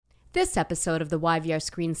This episode of the YVR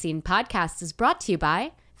Screen Scene podcast is brought to you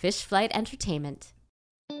by Fish Flight Entertainment.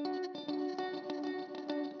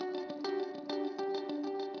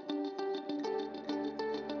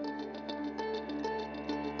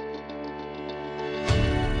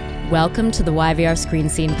 Welcome to the YVR Screen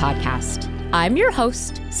Scene podcast. I'm your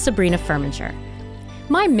host, Sabrina Furminger.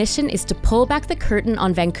 My mission is to pull back the curtain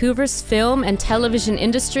on Vancouver's film and television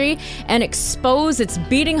industry and expose its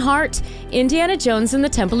beating heart, Indiana Jones and the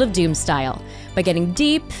Temple of Doom style, by getting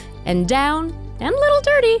deep and down and a little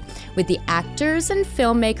dirty with the actors and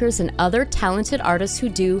filmmakers and other talented artists who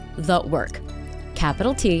do the work.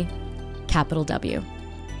 Capital T, capital W.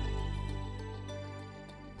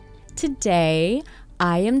 Today,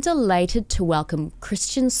 I am delighted to welcome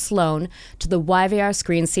Christian Sloan to the YVR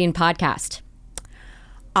Screen Scene podcast.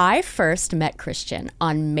 I first met Christian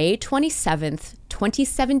on May 27th,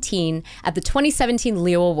 2017 at the 2017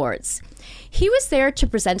 Leo Awards. He was there to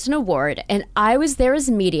present an award, and I was there as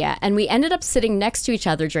media, and we ended up sitting next to each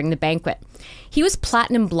other during the banquet. He was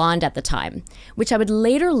platinum blonde at the time, which I would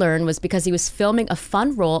later learn was because he was filming a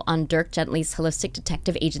fun role on Dirk Gently's Holistic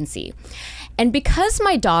Detective Agency. And because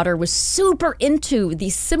my daughter was super into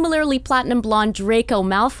the similarly platinum blonde Draco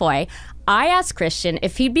Malfoy, I asked Christian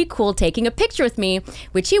if he'd be cool taking a picture with me,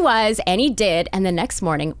 which he was, and he did. And the next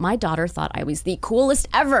morning, my daughter thought I was the coolest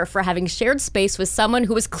ever for having shared space with someone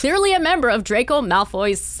who was clearly a member of Draco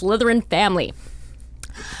Malfoy's Slytherin family.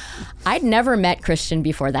 I'd never met Christian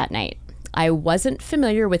before that night. I wasn't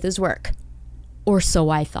familiar with his work. Or so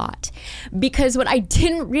I thought. Because what I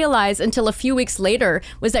didn't realize until a few weeks later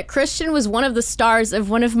was that Christian was one of the stars of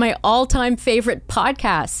one of my all-time favorite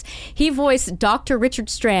podcasts. He voiced Dr. Richard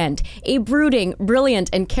Strand, a brooding, brilliant,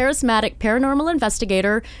 and charismatic paranormal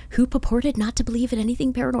investigator who purported not to believe in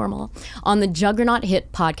anything paranormal, on the juggernaut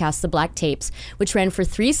hit podcast The Black Tapes, which ran for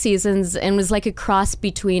 3 seasons and was like a cross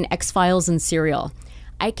between X-Files and Serial.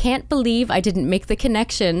 I can't believe I didn't make the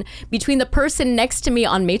connection between the person next to me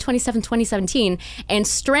on May 27, 2017 and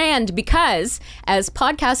Strand because, as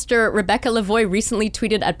podcaster Rebecca Lavoie recently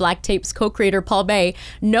tweeted at Black Tape's co-creator Paul Bay,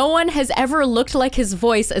 no one has ever looked like his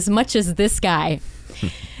voice as much as this guy.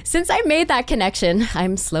 Since I made that connection,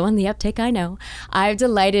 I'm slow on the uptake, I know, I've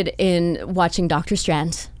delighted in watching Dr.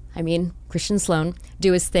 Strand, Christian Sloan,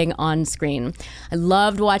 do his thing on screen. I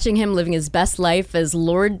loved watching him living his best life as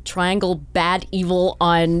Lord Triangle Bad Evil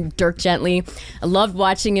on Dirk Gently. I loved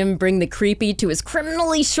watching him bring the creepy to his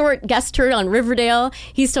criminally short guest turn on Riverdale.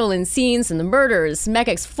 He's stolen scenes in The Murders,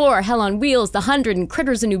 Megax 4, Hell on Wheels, The 100, and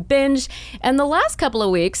Critters: A New Binge. And the last couple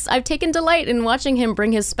of weeks, I've taken delight in watching him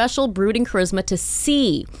bring his special brooding charisma to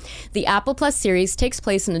See. The Apple Plus series takes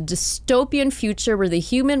place in a dystopian future where the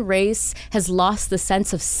human race has lost the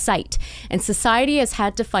sense of sight, and society has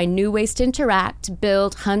had to find new ways to interact,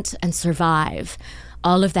 build, hunt, and survive.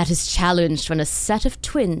 All of that is challenged when a set of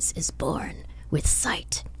twins is born with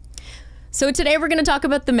sight. So today we're going to talk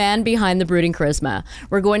about the man behind the brooding charisma.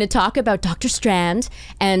 We're going to talk about Dr. Strand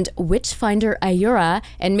and Witchfinder Ayura,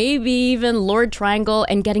 and maybe even Lord Triangle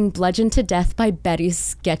and getting bludgeoned to death by Betty's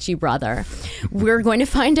sketchy brother. We're going to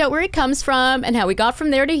find out where he comes from and how we got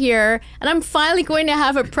from there to here. And I'm finally going to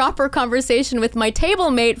have a proper conversation with my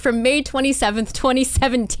table mate from May 27th,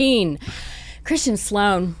 2017. Christian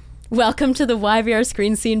Sloan, welcome to the YVR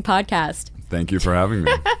Screen Scene podcast. Thank you for having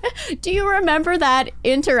me. Do you remember that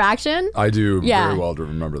interaction? I do very well to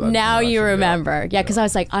remember that. Now you remember. Yeah, because I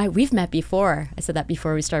was like, we've met before. I said that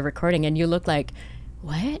before we started recording, and you look like,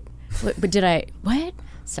 what? But did I, what?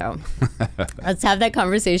 So let's have that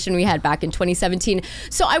conversation we had back in 2017.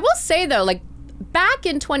 So I will say, though, like back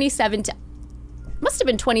in 2017, must have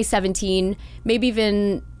been 2017, maybe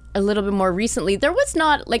even a little bit more recently, there was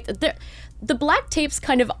not like the Black Tapes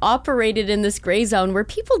kind of operated in this gray zone where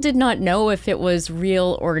people did not know if it was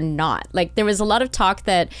real or not. Like there was a lot of talk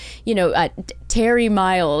that, Terry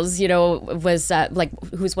Miles, was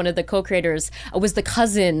who's one of the co-creators, was the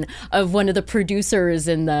cousin of one of the producers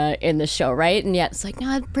in the show, right? And yet it's like, no,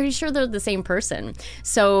 I'm pretty sure they're the same person.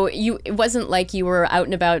 So it wasn't like you were out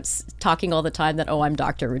and about talking all the time that, I'm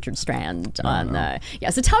Dr. Richard Strand. So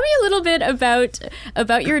tell me a little bit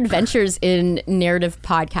about your adventures in narrative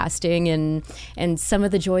podcasting and some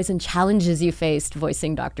of the joys and challenges you faced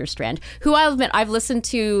voicing Dr. Strand, who I'll admit I've listened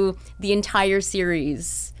to the entire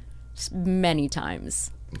series many times.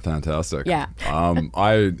 Fantastic. Yeah.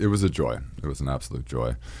 It was a joy. It was an absolute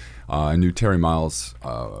joy. I knew Terry Miles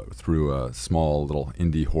through a small little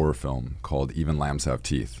indie horror film called Even Lambs Have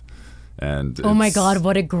Teeth. And oh my God,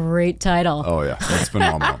 what a great title. Oh yeah, it's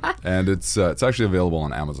phenomenal. And it's actually available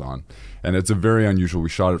on Amazon. And it's a very unusual, we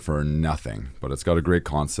shot it for nothing, but it's got a great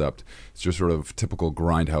concept. It's just sort of typical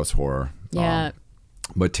grindhouse horror. Yeah.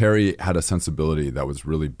 But Terry had a sensibility that was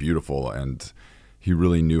really beautiful, and he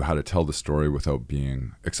really knew how to tell the story without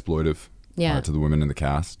being exploitive to the women in the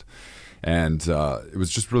cast. And it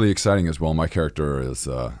was just really exciting as well. My character is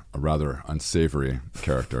a rather unsavory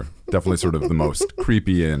character, definitely sort of the most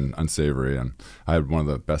creepy and unsavory. And I had one of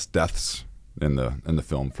the best deaths in the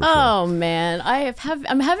film for sure. Oh man,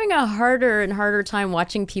 I'm having a harder and harder time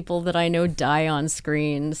watching people that I know die on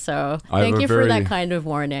screen. So thank you for that kind of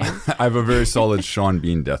warning. I have a very solid Sean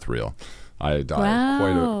Bean death reel. I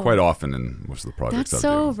die quite often in most of the projects. That's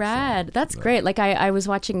so rad. That's great. Like I was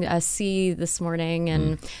watching C this morning,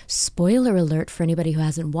 and spoiler alert for anybody who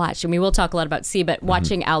hasn't watched. And we will talk a lot about C, but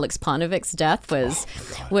watching Alex Panovic's death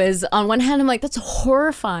was on one hand I'm like, that's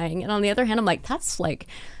horrifying, and on the other hand I'm like, that's like,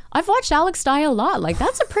 I've watched Alex die a lot. Like,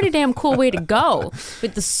 that's a pretty damn cool way to go,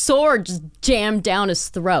 with the sword just jammed down his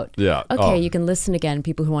throat. Yeah. Okay, you can listen again,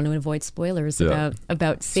 people who want to avoid spoilers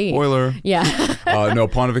about C. Spoiler. Yeah. No,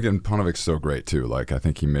 Panovic's so great too. Like, I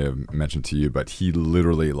think he may have mentioned to you, but he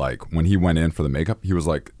literally, like, when he went in for the makeup, he was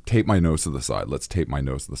like, tape my nose to the side. Let's tape my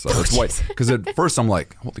nose to the side. That's why, because at first I'm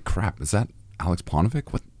like, holy crap, is that Alex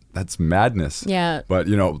Panovic? What? That's madness. Yeah. But,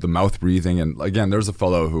 the mouth breathing. And again, there's a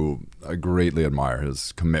fellow who I greatly admire,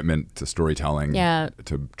 his commitment to storytelling,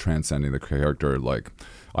 to transcending the character. Like,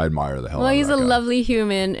 I admire the hell out of that guy. Well, he's a lovely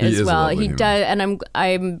human as well. He does. And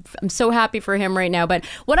I'm so happy for him right now. But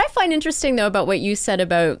what I find interesting, though, about what you said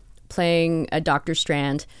about playing a Dr.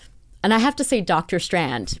 Strand, and I have to say Dr.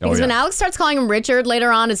 Strand, because when Alex starts calling him Richard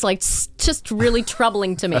later on, it's like just really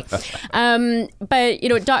troubling to me. But,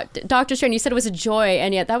 Dr. Strand, you said it was a joy,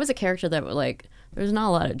 and yet that was a character that, like, there's not a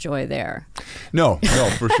lot of joy there. No,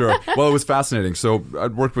 for sure. Well, it was fascinating. So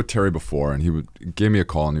I'd worked with Terry before, and he gave me a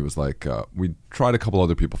call, and he was like, we tried a couple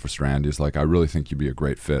other people for Strand. He's like, I really think you'd be a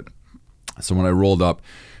great fit. So when I rolled up,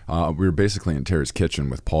 we were basically in Terry's kitchen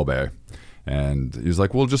with Paul Bay, and he was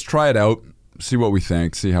like, well, just try it out. See what we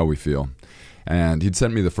think, see how we feel. And he'd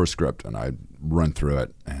sent me the first script, and I'd run through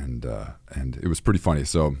it, and it was pretty funny.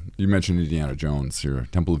 So you mentioned Indiana Jones, your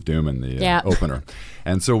Temple of Doom in the opener.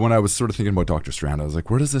 And so when I was sort of thinking about Dr. Strand, I was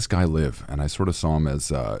like, where does this guy live? And I sort of saw him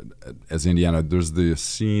as Indiana. There's the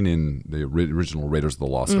scene in the original Raiders of the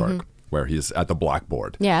Lost Ark where he's at the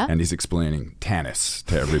blackboard and he's explaining Tanis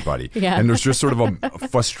to everybody. And there's just sort of a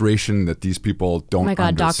frustration that these people don't understand. Oh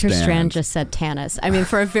my God, Dr. Strand just said Tanis. I mean,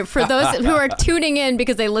 for those who are tuning in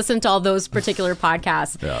because they listen to all those particular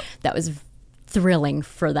podcasts, that was thrilling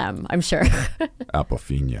for them, I'm sure.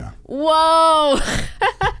 Apophenia. Whoa!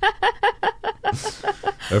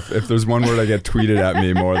 If there's one word I get tweeted at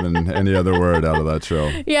me more than any other word out of that show.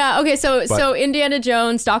 Yeah, okay, so Indiana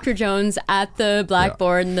Jones, Dr. Jones at the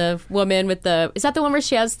blackboard, and the woman with is that the one where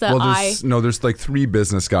she has the eye? No, there's like three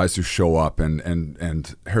business guys who show up,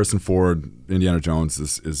 and Harrison Ford, Indiana Jones,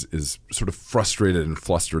 is sort of frustrated and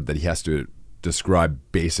flustered that he has to describe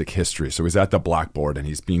basic history. So he's at the blackboard, and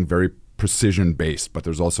he's being very precision-based, but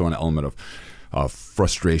there's also an element of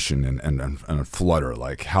frustration and a flutter,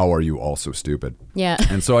 like, how are you all so stupid? Yeah.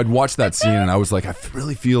 And so I'd watch that scene, and I was like, I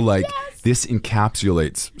really feel like this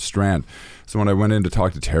encapsulates Strand. So when I went in to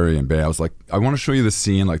talk to Terry and Bay, I was like, I want to show you this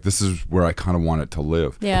scene. Like, this is where I kind of want it to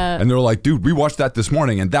live. Yeah. And they were like, dude, we watched that this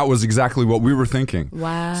morning, and that was exactly what we were thinking.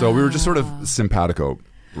 Wow. So we were just sort of simpatico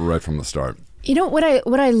right from the start. You know what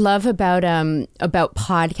I love about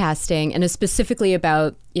podcasting, and specifically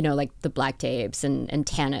about, like the black tapes and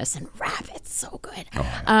Tanis and rabbits, so good,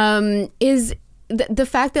 is the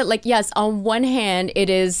fact that, like, yes, on one hand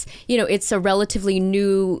it is, it's a relatively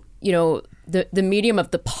new, the medium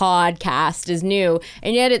of the podcast is new,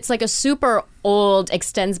 and yet it's like a super old,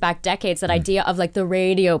 extends back decades, that idea of like the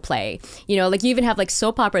radio play. Like you even have like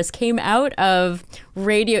soap operas came out of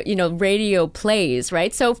radio, radio plays,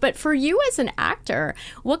 right? So, but for you as an actor,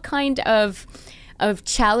 what kind of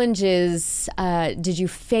challenges did you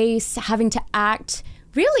face having to act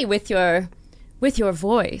really with your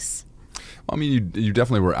voice? I mean, you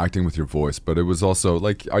definitely were acting with your voice, but it was also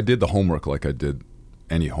like I did the homework like I did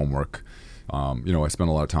any homework. I spent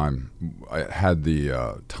a lot of time. I had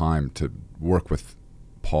the time to work with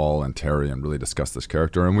Paul and Terry and really discuss this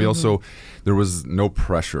character. And we also, there was no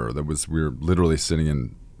pressure. We were literally sitting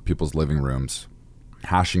in people's living rooms,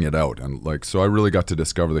 hashing it out. And like, so I really got to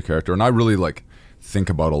discover the character. And I really like think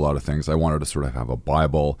about a lot of things. I wanted to sort of have a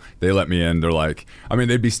Bible. They let me in. They're like, I mean,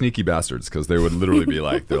 they'd be sneaky bastards because they would literally be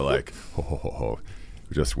like, they're like, ho, ho, ho, ho.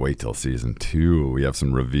 Just wait till season 2. We have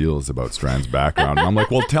some reveals about Strand's background. And I'm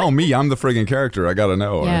like, well, tell me. I'm the friggin' character. I got to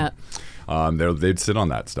know. Yeah. And, they'd sit on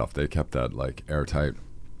that stuff. They kept that like airtight.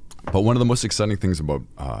 But one of the most exciting things about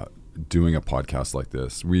doing a podcast like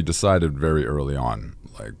this, we decided very early on,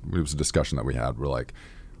 like it was a discussion that we had. We're like,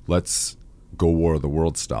 let's go war of the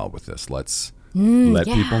world style with this. Let's let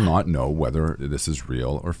yeah. people not know whether this is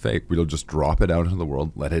real or fake. We'll just drop it out into the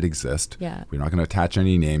world, let it exist. Yeah. We're not going to attach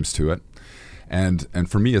any names to it. And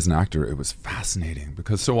for me as an actor, it was fascinating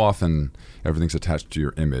because so often everything's attached to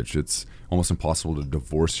your image. It's almost impossible to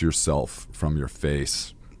divorce yourself from your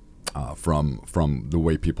face, from the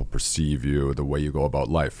way people perceive you, the way you go about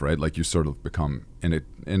life, right? Like you sort of become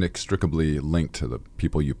inextricably linked to the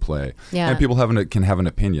people you play. Yeah. And people can have an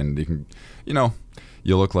opinion. You can,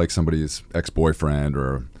 you look like somebody's ex-boyfriend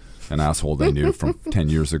or an asshole they knew from 10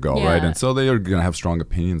 years ago, Yeah. right? And so they are going to have strong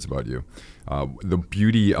opinions about you. The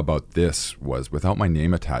beauty about this was without my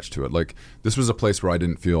name attached to it. Like this was a place where I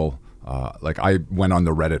didn't feel like I went on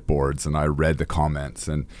the Reddit boards and I read the comments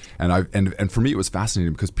and for me it was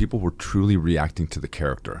fascinating because people were truly reacting to the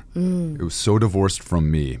character. It was so divorced from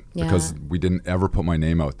me because we didn't ever put my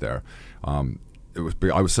name out there.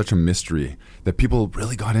 I was such a mystery that people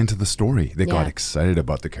really got into the story. They got excited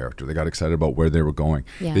about the character. They got excited about where they were going.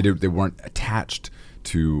 Yeah. They weren't attached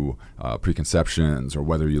to preconceptions or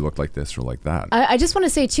whether you look like this or like that. I just want to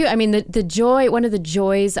say too, I mean, the joy, one of the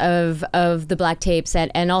joys of the Black Tapes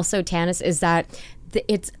and also Tanis is that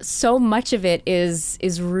it's so much of it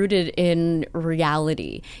is rooted in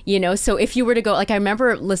reality, so if you were to go, like I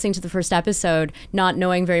remember listening to the first episode not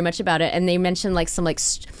knowing very much about it, and they mentioned like some like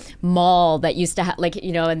mall that used to have like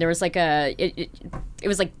and there was like it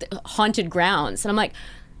was like haunted grounds, and I'm like,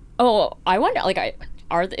 oh, I wonder, like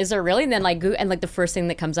is there really? And then like the first thing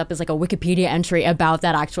that comes up is like a Wikipedia entry about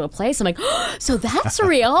that actual place. I'm like, oh, so that's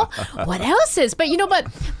real. What else is? But but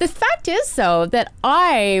the fact is though that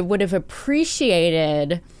I would have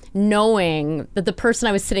appreciated knowing that the person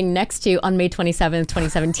I was sitting next to on May 27th,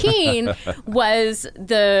 2017 was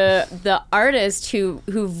the artist who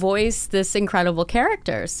voiced this incredible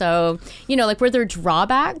character. So, like were there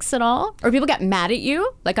drawbacks at all? Or people got mad at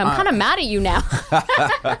you? Like I'm kind of mad at you now.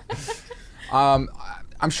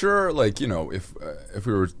 I'm sure, like, if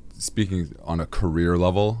we were speaking on a career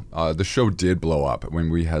level, the show did blow up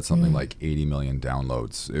when we had something like 80 million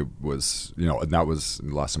downloads. It was, and that was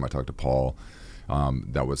the last time I talked to Paul.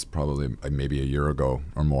 That was probably maybe a year ago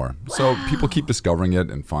or more. Wow. So people keep discovering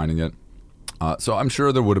it and finding it. So I'm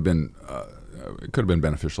sure there would have been, it could have been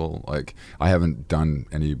beneficial. Like, I haven't done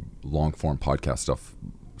any long form podcast stuff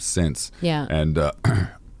since. Yeah. And,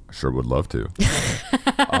 sure would love to.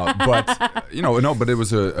 But but it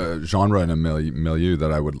was a genre and a milieu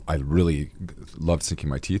that I really loved sinking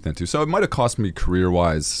my teeth into. So it might have cost me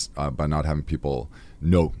career-wise by not having people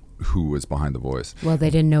know who was behind the voice. Well, they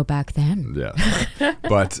didn't know back then. Yeah.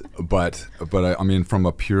 but I mean, from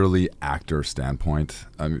a purely actor standpoint,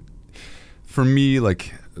 for me,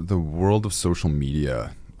 like the world of social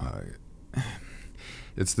media,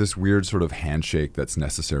 it's this weird sort of handshake that's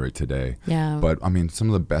necessary today. Yeah. But I mean, some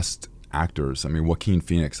of the best actors, Joaquin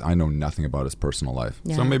Phoenix, I know nothing about his personal life.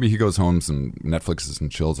 Yeah. So maybe he goes home and Netflixes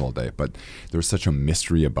and chills all day. But there's such a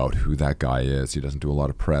mystery about who that guy is. He doesn't do a lot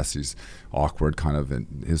of press. He's awkward kind of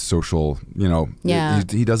in his social,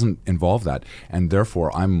 he doesn't involve that. And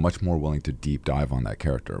therefore, I'm much more willing to deep dive on that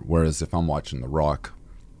character. Whereas if I'm watching The Rock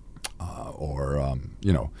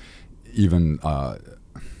even...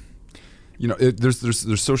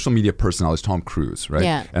 there's social media personalities, Tom Cruise, right?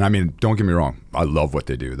 Yeah. And I mean, don't get me wrong, I love what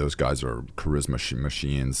they do. Those guys are charisma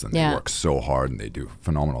machines, and they work so hard, and they do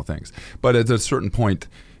phenomenal things. But at a certain point,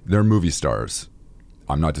 they're movie stars.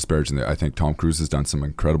 I'm not disparaging that. I think Tom Cruise has done some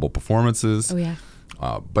incredible performances. Oh yeah.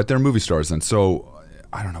 But they're movie stars, and so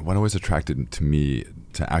I don't know. What always attracted to me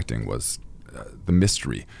to acting was the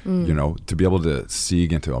mystery. To be able to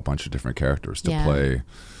seek into a bunch of different characters to play.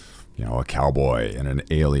 A cowboy and an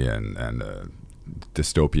alien and a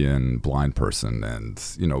dystopian blind person. And,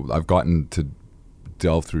 I've gotten to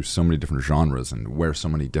delve through so many different genres and wear so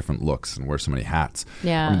many different looks and wear so many hats.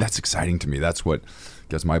 Yeah. I mean, that's exciting to me. That's what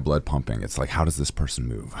gets my blood pumping. It's like, how does this person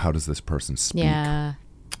move? How does this person speak? Yeah.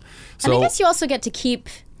 So, and I guess you also get to keep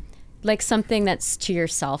like something that's to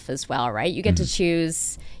yourself as well, right? You get to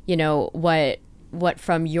choose, what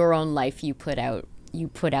from your own life you put out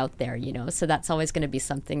there, so that's always going to be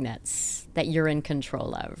something that you're in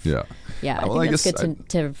control of. Yeah. I think it's good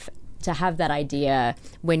to have that idea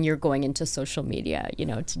when you're going into social media,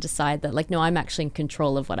 to decide that like, no, I'm actually in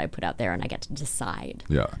control of what I put out there and I get to decide.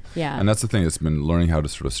 Yeah. And that's the thing, it's been learning how to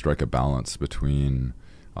sort of strike a balance between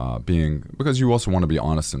because you also want to be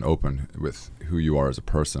honest and open with who you are as a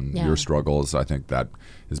person, your struggles. I think that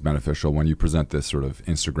is beneficial when you present this sort of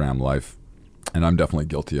Instagram life. And I'm definitely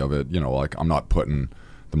guilty of it. Like I'm not putting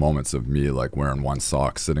the moments of me like wearing one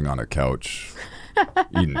sock, sitting on a couch,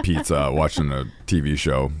 eating pizza, watching a TV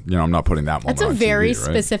show. You know, I'm not putting that moment That's a on very TV,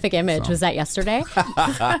 right? specific image. Was that yesterday?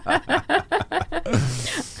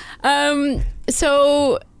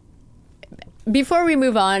 So before we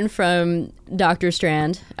move on from Dr.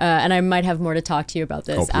 Strand, and I might have more to talk to you about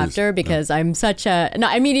this after, because I'm such a, no,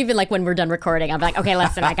 I mean, even like when we're done recording, I'm like, okay,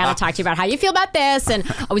 listen, I got to talk to you about how you feel about this. And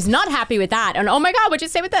I was not happy with that. And oh my God, what'd you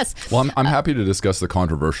say with this? Well, I'm happy to discuss the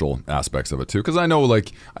controversial aspects of it too, because I know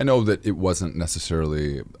that it wasn't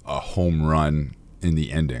necessarily a home run in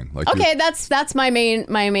the ending. Like, okay, that's my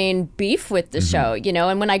main beef with the show, you know.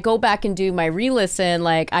 And when I go back and do my re-listen,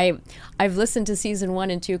 like I've listened to season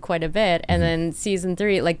 1 and 2 quite a bit, and then season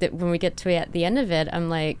 3, like when we get to at the end of it, I'm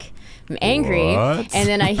like, I'm angry. What? And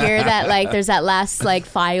then I hear that like there's that last like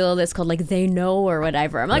file that's called like They Know or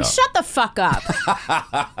whatever. I'm like, shut the fuck up.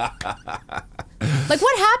 Like,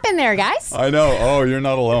 what happened there, guys? I know. Oh, you're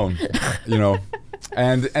not alone. You know.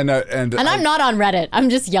 And I'm not on Reddit. I'm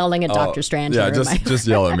just yelling at Dr. Strand. Yeah, just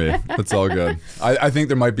yell at me. It's all good. I think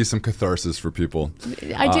there might be some catharsis for people.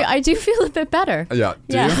 I do feel a bit better. Yeah.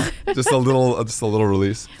 Do you? Just a little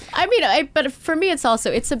release. I mean, but for me,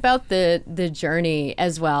 it's about the journey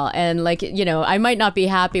as well. And like, you know, I might not be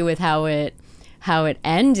happy with how it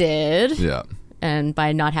ended. Yeah. And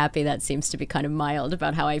by not happy, that seems to be kind of mild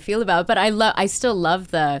about how I feel about it. But I still love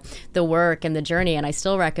the work and the journey, and I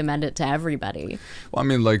still recommend it to everybody. Well, I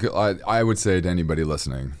mean, like I would say to anybody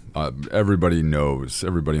listening, everybody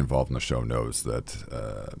involved in the show knows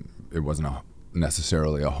that it wasn't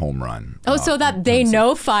necessarily a home run. Oh, so that They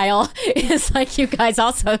Know file is like you guys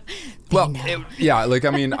also. Yeah, like I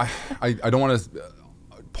mean, I don't want to.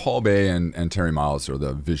 Paul Bay and Terry Miles are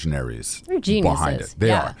the visionaries behind it.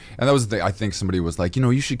 They are. And that was the thing. I think somebody was like, you know,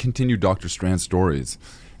 you should continue Dr. Strand's stories.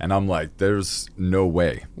 And I'm like, there's no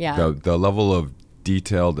way. Yeah. The level of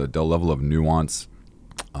detail, the level of nuance,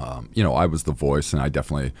 you know, I was the voice, and I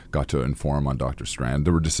definitely got to inform on Dr. Strand.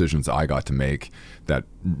 There were decisions I got to make that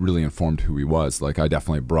really informed who he was. Like, I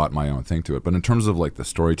definitely brought my own thing to it. But in terms of like the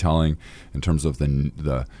storytelling, in terms of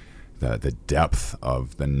the depth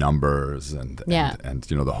of the numbers and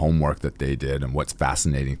you know, the homework that they did and what's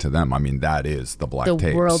fascinating to them. I mean, that is the black tapes.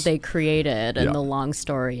 The world they created and the long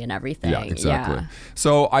story and everything. Yeah, exactly. Yeah.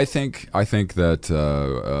 So I think that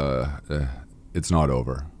it's not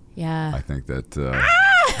over. Yeah. I think that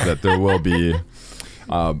that there will be.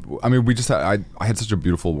 I mean, I had such a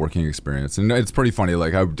beautiful working experience, and it's pretty funny.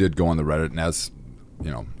 Like, I did go on the Reddit, and as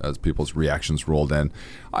people's reactions rolled in,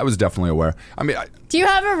 I was definitely aware. I mean, do you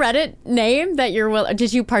have a Reddit name that you're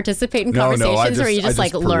did you participate in conversations, or you just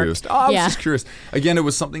like lurked? Oh, I was just curious. Again, it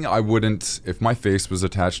was something I wouldn't, if my face was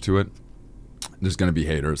attached to it, there's going to be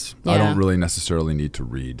haters. Yeah. I don't really necessarily need to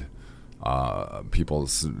read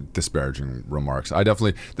people's disparaging remarks.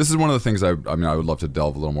 This is one of the things I would love to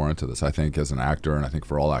delve a little more into this. I think as an actor, and I think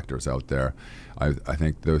for all actors out there, I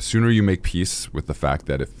think the sooner you make peace with the fact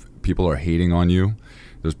that if people are hating on you,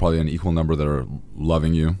 there's probably an equal number that are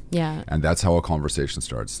loving you. Yeah. And that's how a conversation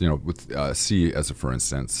starts. You know, with C as a for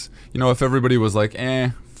instance. You know, if everybody was like,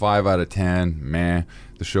 5 out of 10, meh,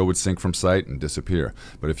 the show would sink from sight and disappear.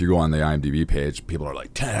 But if you go on the IMDb page, people are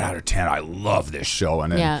like, 10 out of 10, I love this show.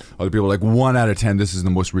 And then other people are like, 1 out of 10, this is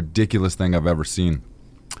the most ridiculous thing I've ever seen.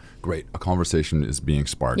 Great. A conversation is being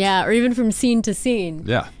sparked. Yeah, or even from scene to scene.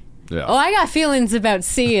 Yeah. Yeah. Oh, I got feelings about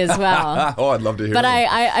C as well. Oh, I'd love to hear but them.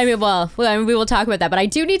 I mean, we will talk about that. But I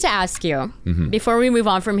do need to ask you, before we move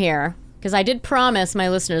on from here, because I did promise my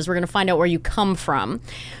listeners we're going to find out where you come from.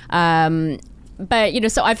 But, you know,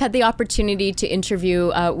 so I've had the opportunity to interview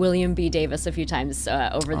William B. Davis a few times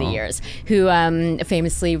over the years, who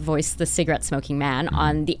famously voiced the cigarette-smoking man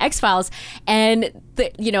on The X-Files. And,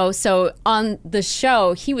 so on the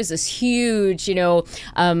show, he was this huge,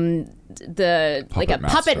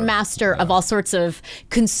 puppet master of all sorts of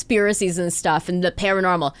conspiracies and stuff and the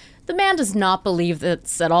paranormal. The man does not believe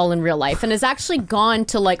that's at all in real life and has actually gone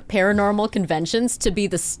to like paranormal conventions to be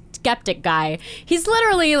the skeptic guy. He's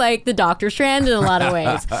literally like the Dr. Strand in a lot of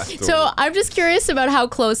ways. So I'm just curious about how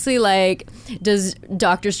closely does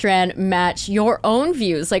Dr. Strand match your own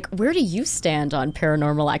views? Like, where do you stand on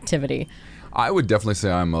paranormal activity? I would definitely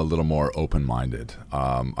say I'm a little more open-minded.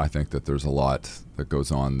 I think that there's a lot that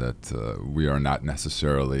goes on that we are not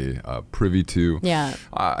necessarily privy to. Yeah.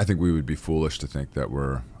 I think we would be foolish to think that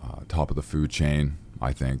we're top of the food chain,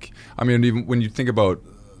 I think. I mean, even when you think about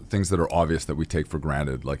things that are obvious that we take for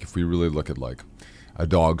granted, like if we really look at like a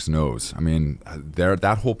dog's nose, I mean,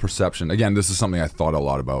 that whole perception, again, this is something I thought a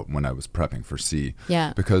lot about when I was prepping for C.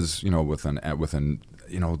 Yeah. Because, with an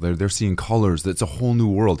they're seeing colors. That's a whole new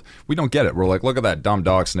world. We don't get it. We're like, look at that dumb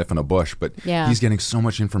dog sniffing a bush, but he's getting so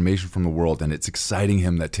much information from the world, and it's exciting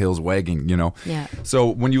him. That tail's wagging, Yeah. So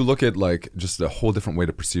when you look at like just a whole different way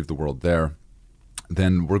to perceive the world there,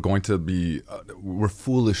 then we're going to be, we're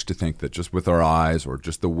foolish to think that just with our eyes or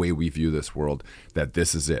just the way we view this world, that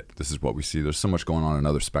this is it. This is what we see. There's so much going on in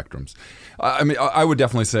other spectrums. I mean, I would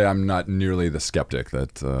definitely say I'm not nearly the skeptic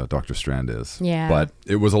that Dr. Strand is. Yeah. But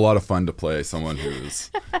it was a lot of fun to play someone who's,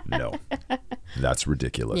 no, that's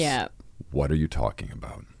ridiculous. Yeah. What are you talking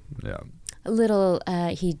about? Yeah. A little,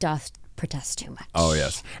 he doth protest too much. Oh,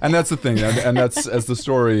 yes. And that's the thing. And that's, as the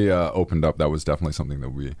story opened up, that was definitely something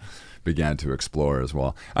that we began to explore as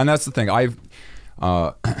well. And that's the thing. I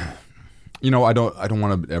don't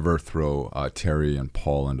want to ever throw Terry and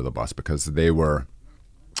Paul under the bus, because they were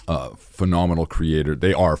phenomenal creators.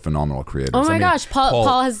 They are phenomenal creators. Oh my gosh,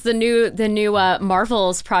 Paul has the new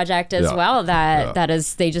Marvels project as well. That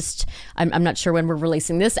is, they just, I'm not sure when we're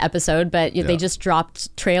releasing this episode, but they just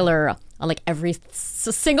dropped trailer on like every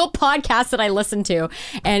single podcast that I listen to,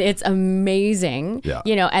 and it's amazing. Yeah.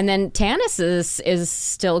 And then Tanis is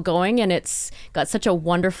still going, and it's got such a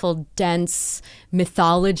wonderful, dense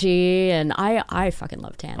mythology, and I fucking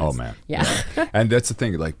love Tanis. Oh man, yeah. And that's the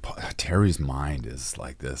thing. Like Terry's mind is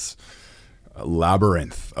like this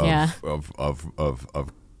labyrinth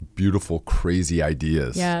of beautiful, crazy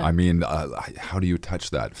ideas. Yeah. I mean, how do you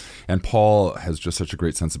touch that? And Paul has just such a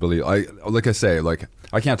great sensibility.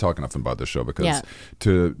 I can't talk enough about this show, because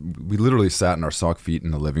we literally sat in our sock feet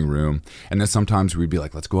in the living room, and then sometimes we'd be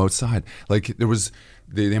like, let's go outside. Like there was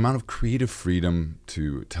the amount of creative freedom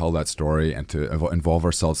to tell that story and to involve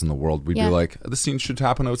ourselves in the world. We'd be like, the scene should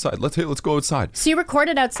happen outside. Let's go outside. So you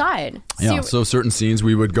recorded outside. So certain scenes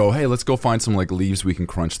we would go, hey, let's go find some like leaves we can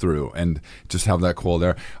crunch through and just have that cool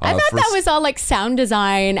there. I thought that was all like sound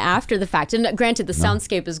design after the fact. And granted, the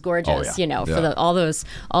soundscape is gorgeous, for all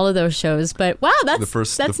of those shows. But wow,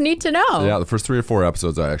 that's neat to know. Yeah, the first 3 or 4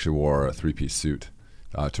 episodes, I actually wore a 3-piece suit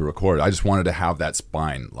to record. I just wanted to have that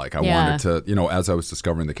spine. Like I wanted to, as I was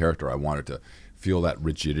discovering the character, I wanted to feel that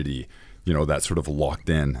rigidity, that sort of locked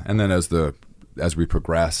in. And then as we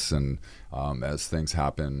progress and as things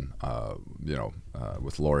happen,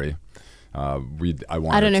 with Laurie, I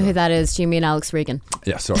don't know who that is. Do you mean Alex Regan?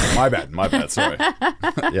 Yeah, sorry. My bad. Sorry.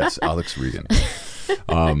 Yes, Alex Regan.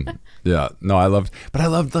 I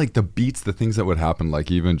loved like the beats, the things that would happen.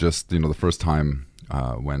 Like even just, the first time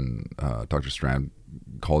when Dr. Strand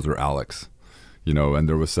called her Alex, and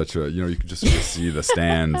there was such a, you could just sort of see the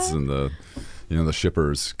stands and the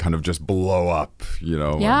shippers kind of just blow up,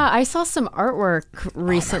 Yeah, I saw some artwork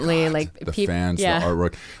recently, like the fans, the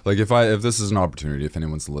artwork. Like if this is an opportunity, if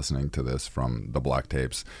anyone's listening to this from the Black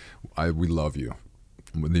Tapes, we love you.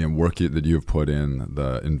 The work that you have put in,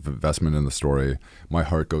 the investment in the story, my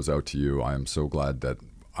heart goes out to you. I am so glad that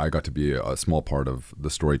I got to be a small part of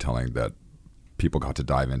the storytelling that people got to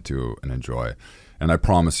dive into and enjoy. And I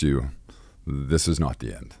promise you, this is not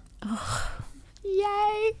the end. Oh,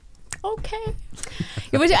 yay. Okay.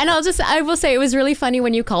 I will say it was really funny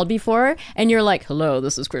when you called before and you're like, hello,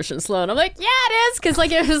 this is Christian Sloan. I'm like, yeah, it is. Because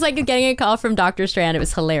it was like getting a call from Dr. Strand. It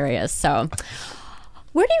was hilarious. So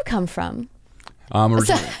where do you come from?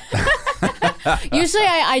 Usually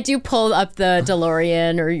I do pull up the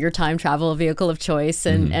DeLorean or your time travel vehicle of choice,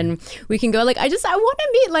 and we can go like, I want to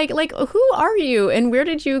meet like who are you and where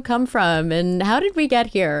did you come from and how did we get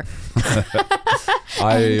here?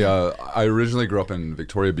 I originally grew up in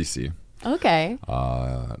Victoria, BC. Okay.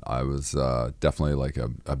 I was definitely like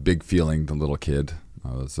a big feeling the little kid.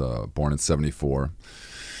 I was born in 1974,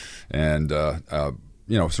 and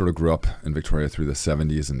sort of grew up in Victoria through the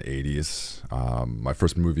 70s and 80s. My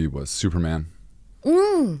first movie was Superman.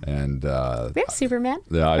 And we have Superman.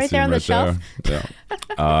 Yeah, I right see there him on the shelf. Yeah.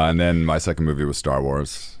 And then my second movie was Star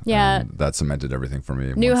Wars. Yeah. And that cemented everything for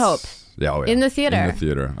me. New Hope. Yeah, oh yeah. In the theater. In the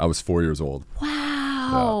theater. I was 4 years old.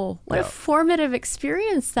 Wow. What a formative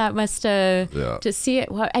experience that must have to see it.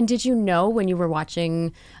 And did you know when you were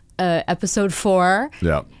watching episode 4?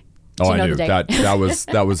 Yeah. Oh, I knew that was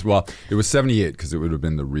it was 1978 because it would have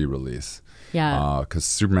been the re-release. Yeah. Because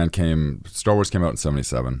Star Wars came out in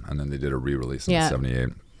 1977, and then they did a re-release in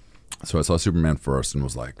 1978. So I saw Superman first and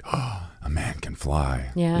was like, oh, a man can fly.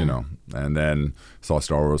 Yeah. And then saw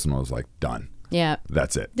Star Wars and I was like, done. Yeah.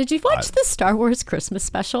 That's it. Did you watch the Star Wars Christmas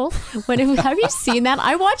special? Have you seen that?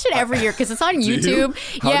 I watch it every year because it's on YouTube.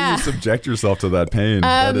 How do you subject yourself to that pain?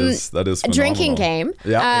 That is phenomenal. Drinking game.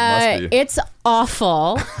 Yeah, it must be. It's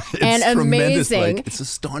awful. and amazing. Like, it's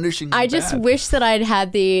astonishing. I just wish that I'd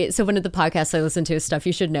had so one of the podcasts I listen to is Stuff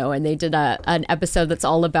You Should Know, and they did an episode that's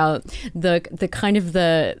all about the kind of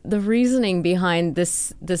the reasoning behind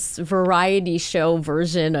this variety show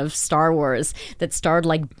version of Star Wars that starred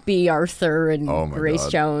like B. Arthur and Grace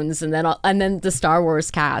Jones, and then the Star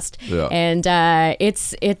Wars cast. Yeah. And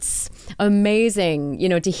it's amazing,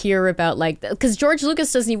 to hear about, like, because George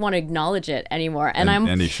Lucas doesn't even want to acknowledge it anymore, and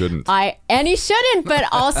he shouldn't. He shouldn't, but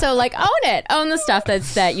also like own the stuff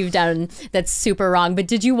that you've done that's super wrong. But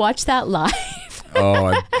did you watch that live?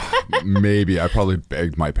 Maybe I probably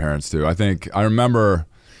begged my parents to. I remember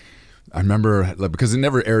like, because it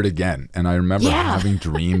never aired again, and I remember having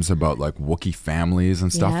dreams about like Wookiee families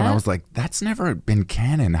and stuff, and I was like, that's never been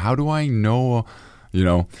canon. How do I know?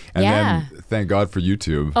 And then thank God for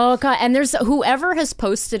YouTube. Oh God. And there's whoever has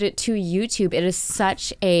posted it to YouTube, it is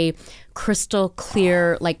such a crystal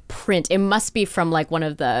clear like print. It must be from like one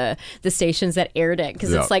of the stations that aired it,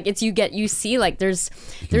 because it's like you see like there's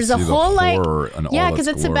a whole like because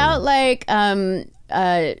it's about like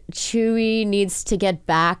Chewie needs to get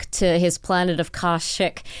back to his planet of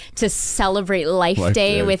Kashyyyk to celebrate Life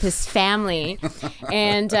Day with his family,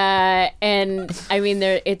 and I mean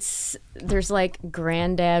there's like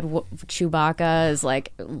Granddad Chewbacca is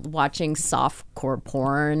like watching softcore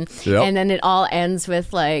porn, and then it all ends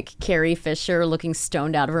with like Carrie Fisher looking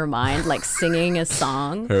stoned out of her mind, like singing a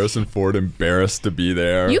song. Harrison Ford embarrassed to be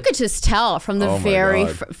there. You could just tell from the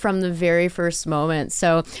from the very first moment.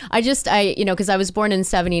 So I because I was born in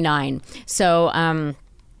 79, so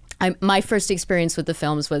my first experience with the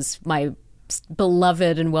films was my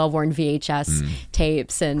beloved and well-worn VHS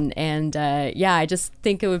tapes, and I just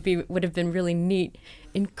think it would have been really neat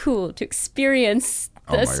and cool to experience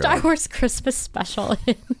the Star Wars Christmas special.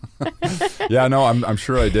 Yeah, no, I'm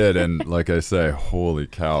sure I did, and like I say, holy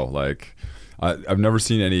cow, like I've never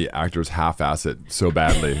seen any actors half-ass it so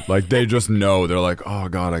badly. Like they just know, they're like, oh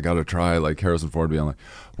God, I gotta try. Like Harrison Ford being like,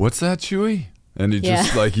 what's that, Chewie? And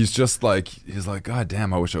he's like, God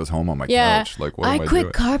damn, I wish I was home on my couch. Like, what am I doing? I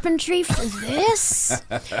quit carpentry for this.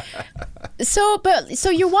 So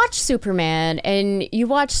you watch Superman and you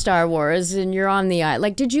watch Star Wars and you're on the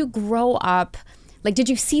like, did you grow up? Like, did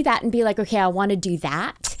you see that and be like, okay, I want to do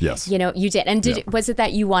that? Yes. You did. And was it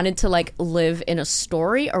that you wanted to like live in a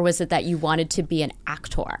story, or was it that you wanted to be an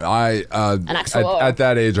actor? An actor. At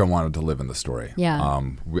that age, I wanted to live in the story. Yeah.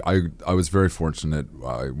 I was very fortunate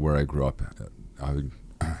where I grew up.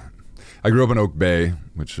 I grew up in Oak Bay,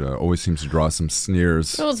 which always seems to draw some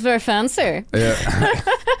sneers. Oh, it's very fancy. Yeah.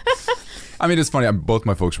 I mean, it's funny. Both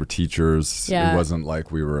my folks were teachers. Yeah. It wasn't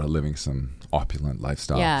like we were living some opulent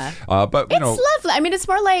lifestyle. Yeah. But it's lovely. I mean, it's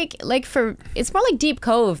more like Deep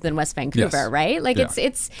Cove than West Vancouver, right? Like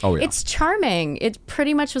it's charming. It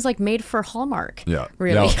pretty much was like made for Hallmark. Yeah.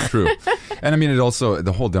 Really. Yeah, true. And I mean, it also,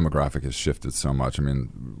 the whole demographic has shifted so much. I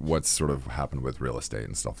mean, what's sort of happened with real estate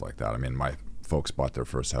and stuff like that. I mean, my folks bought their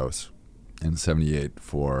first house in '78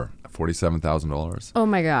 for $47,000. Oh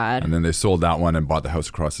my God. And then they sold that one and bought the house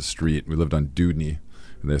across the street. We lived on Dudney.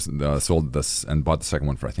 They sold this and bought the second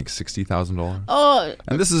one for, I think, $60,000. Oh.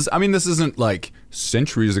 And this isn't like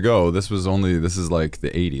centuries ago. This is like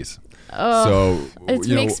the 80s. Oh. So it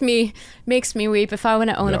makes me weep. If I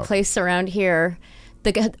want to own a place around here,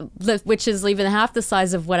 which is even half the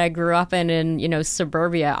size of what I grew up in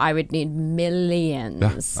suburbia, I would need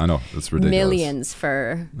millions. Yeah, I know, it's ridiculous. Millions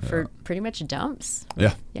for pretty much dumps.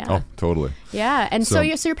 Yeah. Yeah. Oh, totally. Yeah, and so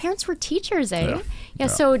your parents were teachers, eh? Yeah.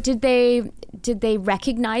 So did they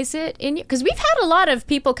recognize it in you? Because we've had a lot of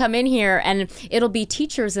people come in here, and it'll be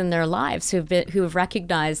teachers in their lives who have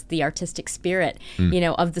recognized the artistic spirit,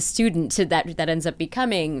 of the student that ends up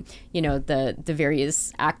becoming, the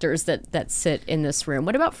various actors that sit in this room.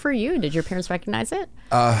 What about for you? Did your parents recognize it?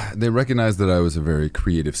 They recognized that I was a very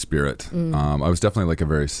creative spirit. I was definitely like a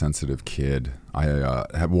very sensitive kid.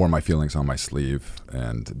 I wore my feelings on my sleeve,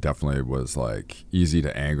 and definitely was like easy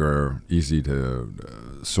to anger, easy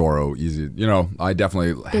to sorrow, easy. I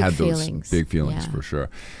definitely had those big feelings for sure.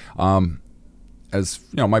 As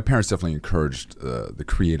my parents definitely encouraged the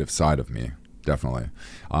creative side of me, definitely.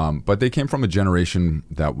 But they came from a generation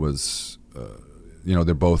that was,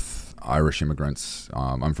 they're both Irish immigrants.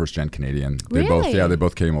 I'm first-gen Canadian. Really? They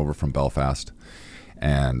both came over from Belfast.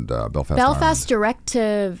 And Belfast Island. Direct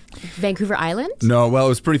to Vancouver Island? No, well, it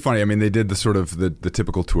was pretty funny. I mean, they did the sort of the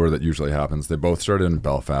typical tour that usually happens. They both started in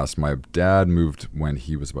Belfast. My dad moved when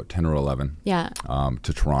he was about 10 or 11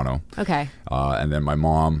 to Toronto. Okay. And then my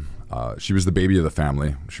mom, she was the baby of the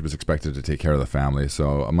family. She was expected to take care of the family.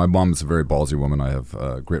 So my mom's a very ballsy woman. I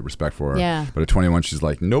have great respect for her. Yeah. But at 21, she's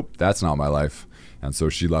like, nope, that's not my life. And so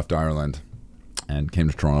she left Ireland. and came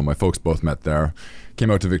to Toronto. My folks both met there. Came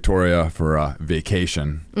out to Victoria for a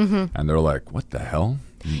vacation, and they're like, "What the hell?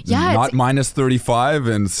 Yeah, Not minus 35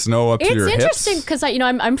 and snow up to your hips?" It's interesting because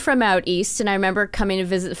I'm from out east, and I remember coming to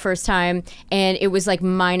visit the first time, and it was like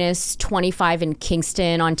minus 25 in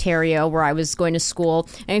Kingston, Ontario, where I was going to school.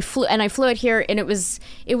 And I flew out here, and it was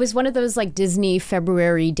one of those like Disney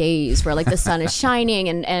February days where like the sun is shining,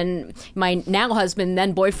 and my now husband,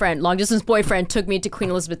 then boyfriend, long distance boyfriend, took me to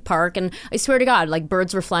Queen Elizabeth Park, and I swear to God, like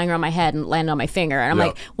birds were flying around my head and landed on my finger, and I'm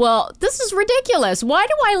like, well, this is ridiculous. Why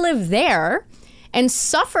do I live there and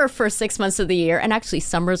suffer for 6 months of the year? And actually,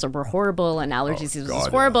 summers were horrible, and allergy season was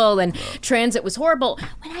horrible, and transit was horrible.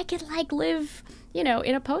 When I could like live, in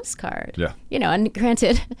a postcard. Yeah. And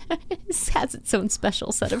granted, it has its own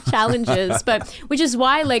special set of challenges, but which is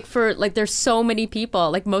why, there's so many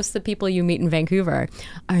people. Like most of the people you meet in Vancouver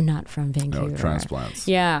are not from Vancouver. No, transplants.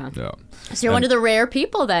 Yeah. So you're one of the rare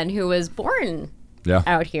people then who was born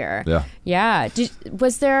out here. Yeah. Yeah.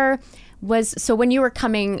 So when you were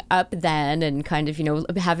coming up then and kind of,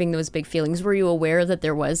 having those big feelings, were you aware that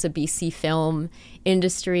there was a BC film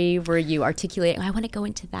industry? Were you articulating, I want to go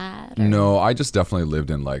into that? Or? No, I just definitely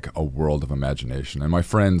lived in like a world of imagination. And my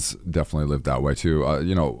friends definitely lived that way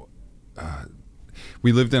too.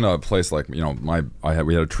 We lived in a place like, we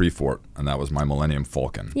had a tree fort, and that was my Millennium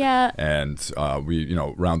Falcon. Yeah. And we,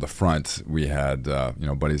 around the front, we had,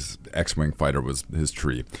 Buddy's X-Wing fighter was his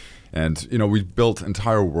tree. And, we built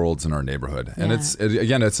entire worlds in our neighborhood. And it's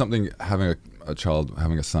something, having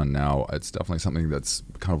a son now, it's definitely something that's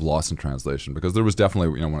kind of lost in translation, because there was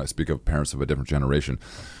definitely, when I speak of parents of a different generation,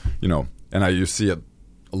 and you see it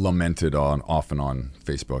lamented often on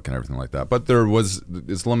Facebook and everything like that. But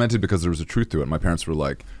it's lamented because there was a truth to it. My parents were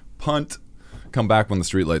like, punt, come back when the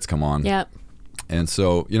streetlights come on. Yep. And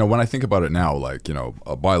so, when I think about it now, like,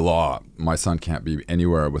 by law, my son can't be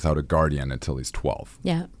anywhere without a guardian until he's 12.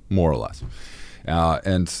 Yeah. More or less.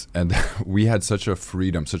 And we had such a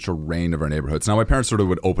freedom, such a reign of our neighborhoods. Now, my parents sort of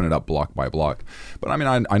would open it up block by block. But I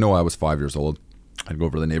mean, I know I was 5 years old. I'd go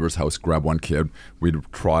over to the neighbor's house, grab one kid. We'd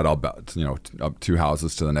trot up 2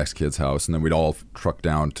 houses to the next kid's house, and then we'd all truck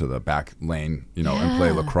down to the back lane, and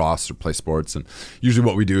play lacrosse or play sports. And usually,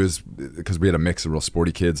 what we do is, because we had a mix of real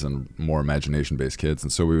sporty kids and more imagination-based kids,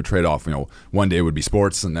 and so we would trade off. One day it would be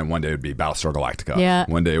sports, and then one day it would be Battlestar Galactica. Yeah.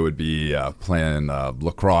 One day it would be playing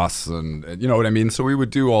lacrosse, and you know what I mean. So we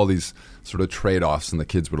would do all these sort of trade-offs, and the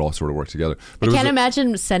kids would all sort of work together. But I can't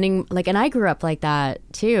imagine sending and I grew up like that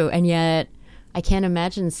too, and yet I can't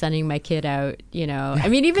imagine sending my kid out, I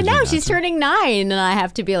mean, even now she's turning 9, and I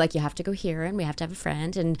have to be like, you have to go here, and we have to have a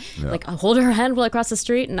friend, and I'll hold her hand while I cross the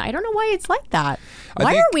street. And I don't know why it's like that.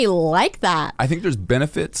 Why are we like that? I think there's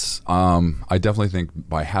benefits. I definitely think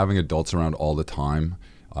by having adults around all the time,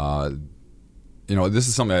 this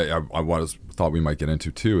is something I thought we might get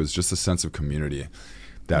into too, is just a sense of community.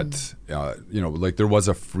 That, there was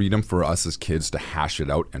a freedom for us as kids to hash it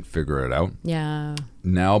out and figure it out. Yeah.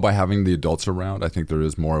 Now, by having the adults around, I think there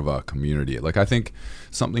is more of a community. Like, I think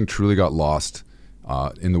something truly got lost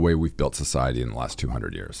in the way we've built society in the last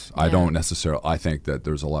 200 years. Yeah. I think that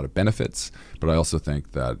there's a lot of benefits, but I also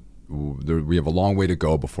think that we have a long way to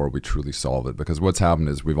go before we truly solve it, because what's happened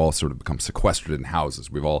is we've all sort of become sequestered in houses.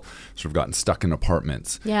 We've all sort of gotten stuck in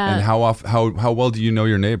apartments. Yeah. And how well do you know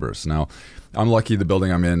your neighbors? Now, I'm lucky the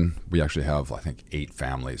building I'm in, we actually have, I think, 8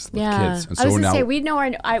 families with kids. And so I was going to say, we know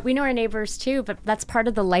our neighbors too, but that's part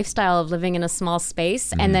of the lifestyle of living in a small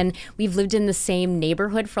space. And then we've lived in the same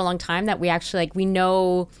neighborhood for a long time that we actually, we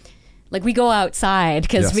know, we go outside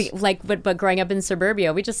because but growing up in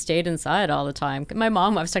suburbia, we just stayed inside all the time. My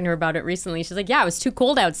mom, I was talking to her about it recently. She's like, yeah, it was too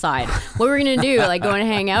cold outside. What were we going to do? Go and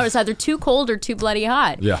hang out? It's either too cold or too bloody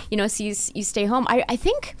hot. Yeah. So you stay home. I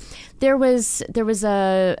think there was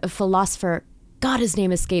a philosopher, God, his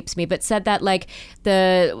name escapes me, but said that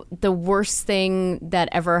the worst thing that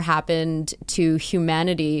ever happened to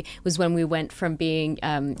humanity was when we went from being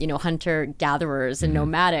hunter gatherers and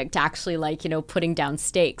nomadic to actually putting down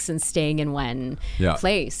stakes and staying in one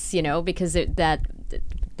place, because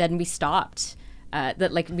then we stopped.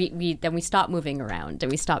 Then we stopped moving around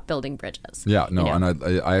and we stopped building bridges. Yeah, no, and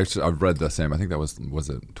I've read the same. I think that was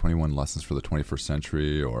it 21 Lessons for the 21st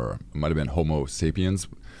Century, or it might have been Homo Sapiens.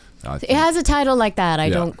 It has a title like that. I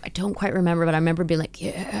don't quite remember, but I remember being like,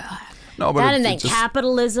 No, but and then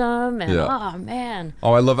capitalism and oh man.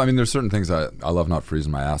 Oh, I mean, there's certain things I love not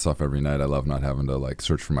freezing my ass off every night. I love not having to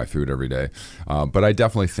search for my food every day. But I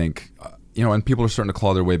definitely think, and people are starting to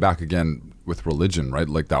claw their way back again with religion, right?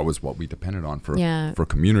 That was what we depended on for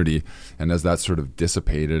community. And as that sort of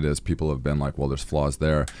dissipated, as people have been like, well, there's flaws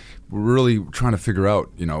there, we're really trying to figure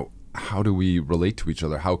out, how do we relate to each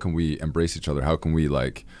other? How can we embrace each other? How can we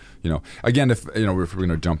like, again, if we're going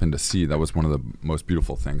to jump into sea, that was one of the most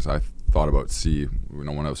beautiful things I thought about sea, when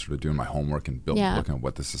I was sort of doing my homework and looking at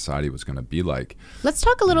what the society was going to be like. Let's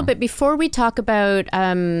talk a little bit before we talk about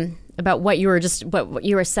what you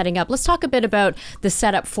were setting up. Let's talk a bit about the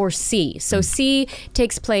setup for sea. So sea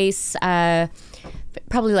takes place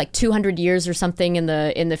probably like 200 years or something in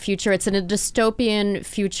the future. It's in a dystopian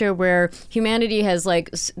future where humanity has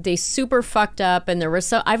they super fucked up, and there were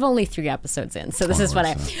I've only 3 episodes in, so this is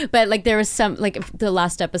what but like there was some, like the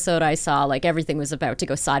last episode I saw, like everything was about to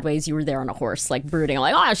go sideways. You were there on a horse, like brooding,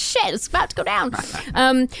 like, oh shit, it's about to go down.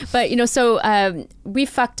 But so we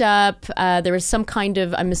fucked up. There was some kind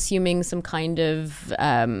of, I'm assuming some kind of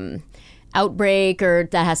outbreak, or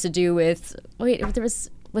that has to do with,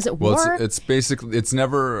 was it war? Well, it's basically, it's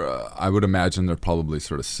never, I would imagine they're probably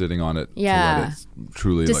sort of sitting on it to let it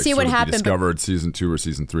truly to see what happened, discovered season 2 or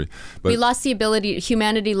season 3. But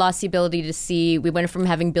humanity lost the ability to see. We went from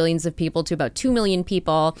having billions of people to about 2 million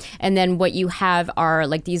people. And then what you have are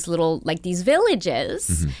like these these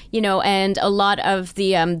villages, and a lot of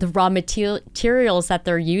the raw materials that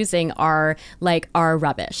they're using are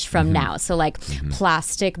rubbish from now. So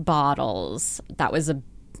plastic bottles,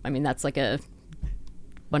 that's like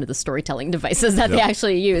one of the storytelling devices that they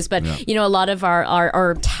actually use. But, a lot of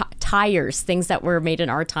our tires, things that were made in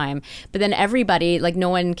our time. But then everybody, no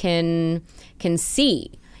one can see,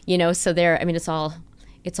 so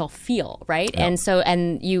it's all feel, right? Yeah. And so,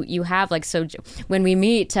 and you have so when we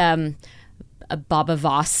meet, Baba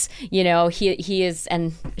Voss, he is,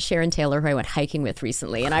 and Sharon Taylor, who I went hiking with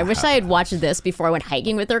recently, and I wish I had watched this before I went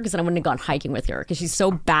hiking with her, because then I wouldn't have gone hiking with her, because she's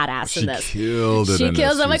so badass in this. She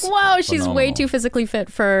kills. I'm like, wow, she's way too physically fit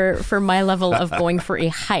for my level of going for a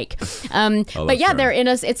hike. But yeah, they're in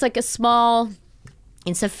it's like a small.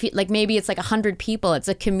 Maybe it's 100 people. It's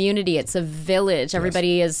a community. It's a village.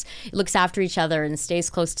 Everybody looks after each other and stays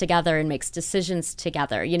close together and makes decisions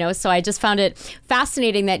together. So I just found it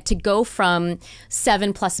fascinating that to go from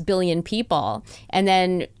 7+ billion people, and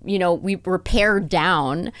then we were pared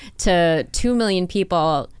down to 2 million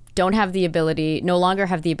people. No longer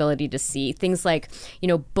have the ability to see things like,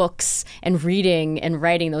 books and reading and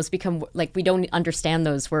writing. Those become we don't understand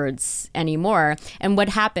those words anymore. And what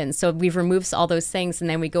happens? So we've removed all those things, and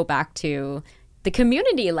then we go back to the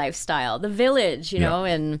community lifestyle, the village,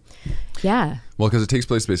 and yeah. Well, because it takes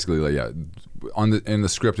place basically in the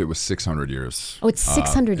script it was 600 years. Oh, it's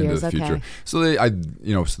 600 years. Into the future. Okay. So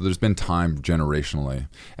so there's been time generationally,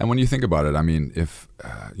 and when you think about it, if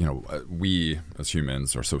we as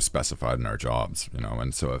humans are so specified in our jobs,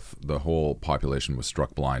 and so if the whole population was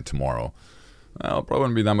struck blind tomorrow, well, it probably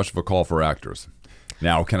wouldn't be that much of a call for actors.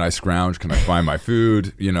 Now, can I scrounge? Can I find my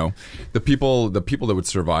food? The people that would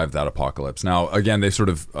survive that apocalypse. Now, again, they sort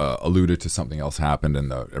of alluded to something else happened,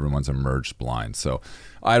 and everyone's emerged blind. So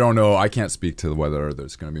I don't know. I can't speak to whether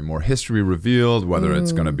there's going to be more history revealed, whether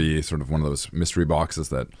it's going to be sort of one of those mystery boxes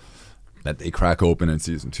that they crack open in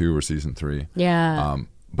season 2 or season 3. Yeah.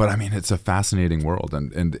 But it's a fascinating world,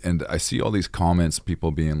 and I see all these comments, people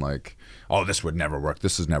being like, "Oh, this would never work.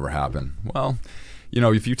 This has never happened." Well,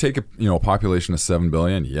 if you take a population of 7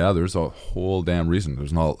 billion, there's a whole damn reason.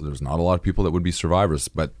 There's not a lot of people that would be survivors,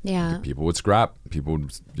 but people would scrap. People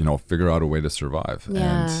would figure out a way to survive.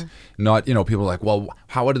 Yeah. And not people are like, well,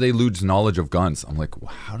 how do they lose knowledge of guns? I'm like,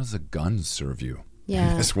 well, how does a gun serve you?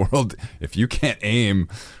 In this world, if you can't aim,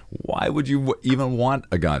 why would you even want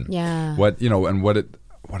a gun? Yeah. What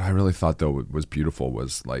I really thought though was beautiful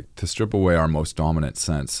was to strip away our most dominant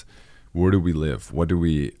sense. Where do we live? What do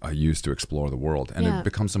we use to explore the world? And it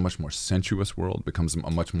becomes a much more sensuous world, becomes a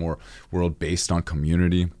much more world based on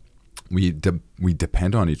community. We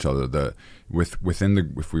depend on each other.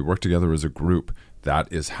 If we work together as a group,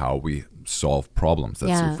 that is how we solve problems.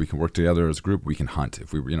 If we can work together as a group, we can hunt.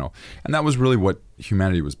 And that was really what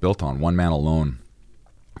humanity was built on. One man alone.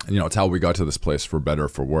 It's how we got to this place, for better or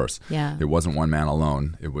for worse. Yeah. It wasn't one man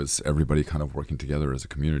alone. It was everybody kind of working together as a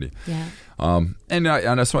community. Yeah.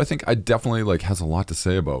 So I think I definitely has a lot to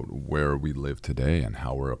say about where we live today and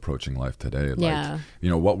how we're approaching life today.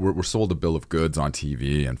 What we're sold a bill of goods on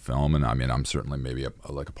TV and film, and I'm certainly maybe a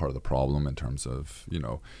part of the problem in terms of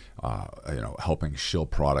helping shill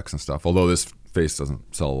products and stuff. Although this face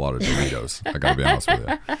doesn't sell a lot of Doritos, I gotta be honest with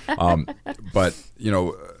you. But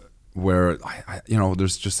where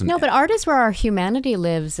there's just but art is where our humanity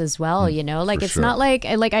lives as well. It's sure. not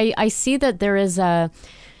I see that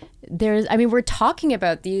we're talking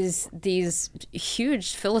about these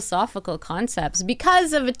huge philosophical concepts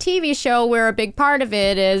because of a TV show where a big part of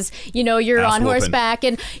it is, you're Ass on whooping. horseback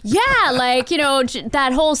and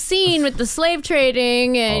that whole scene with the slave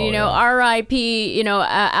trading and, R.I.P.,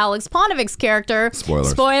 Alex Ponovic's character.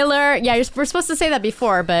 Spoiler. Yeah, we're supposed to say that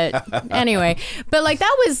before, but anyway. But like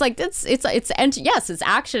that was like, it's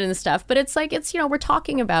action and stuff, but it's like, we're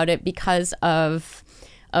talking about it because of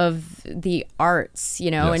the arts,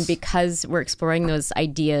 Yes. and because we're exploring those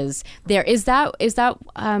ideas there. Is that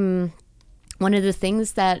one of the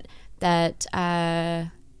things that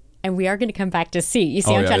and we are going to come back to C. You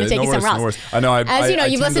see, I'm trying to take you somewhere else. I know. As you know,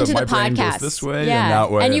 you've listened to the my brain goes podcast this way and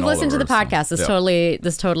that way, and you've all listened to the over, podcast. so,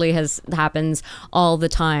 This totally happens all the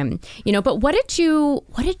time. But what did you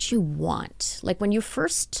want? Like when you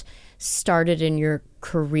first started in your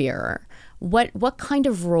career, what kind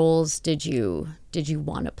of roles did you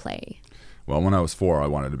want to play? Well, when I was 4, I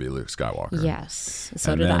wanted to be Luke Skywalker. Yes,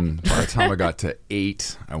 so and did then I. by the time I got to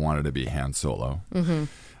 8, I wanted to be Han Solo. Mm-hmm.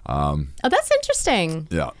 Oh, that's interesting.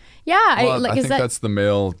 Yeah. Yeah, Well, I think that's the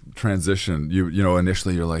male transition. You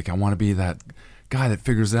initially you're like, I want to be that guy that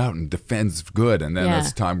figures it out and defends good, and then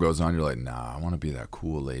as time goes on, you're like, nah, I want to be that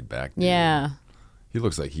cool, laid back dude. Yeah. He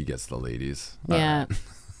looks like he gets the ladies. Yeah.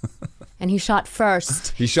 And he shot first.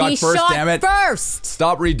 He shot first, damn it. First.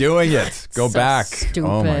 Stop redoing it. Go So back. stupid.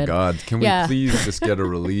 Oh my God. Can we please just get a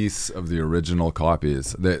release of the original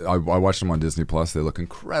copies? I watched them on Disney Plus. They look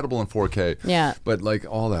incredible in 4K. Yeah. But like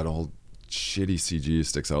all that old shitty CG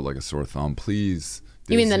sticks out like a sore thumb. Please.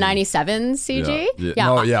 You mean the Disney. 97 CG? Yeah.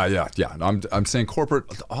 No, yeah. I'm saying corporate,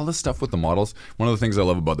 all this stuff with the models. One of the things I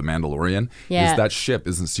love about The Mandalorian is that ship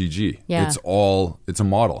isn't CG. Yeah. It's a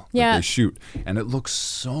model that Yeah. they shoot. And it looks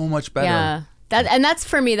so much better. Yeah. That's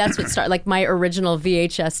for me, that's what started, like my original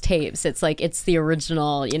VHS tapes. It's like, it's the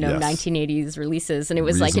original, 1980s releases. And it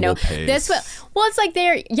was Reasonable like, pace. it's like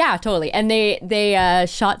totally. And they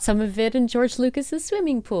shot some of it in George Lucas's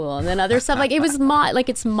swimming pool. And then other stuff, like it was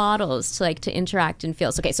it's models to interact and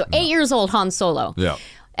feel. So, okay, so 8 years old, Han Solo. Yeah.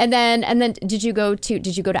 And then did you go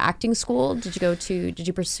to acting school? Did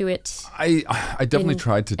you pursue it? I definitely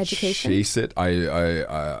tried to education? chase it.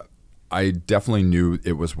 I definitely knew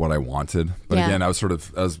it was what I wanted, but again, I was sort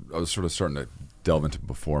of starting to delve into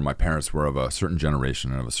before. My parents were of a certain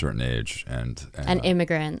generation and of a certain age, and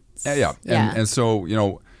immigrants. Yeah. And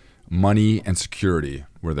so money and security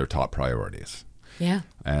were their top priorities. Yeah.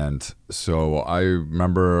 And so I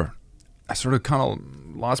remember I sort of kind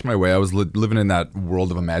of lost my way. I was living in that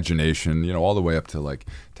world of imagination, all the way up to like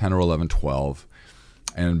 10 or 11, 12.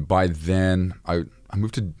 And by then, I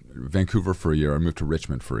moved to Vancouver for a year. I moved to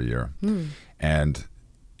Richmond for a year. And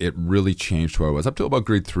it really changed who I was. Up to about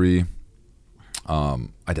grade 3, I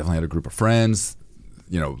definitely had a group of friends.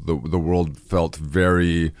 The world felt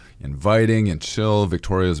very inviting and chill.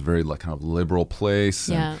 Victoria is a very kind of liberal place.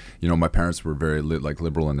 Yeah. And, my parents were very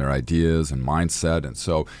liberal in their ideas and mindset. And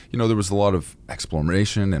so, there was a lot of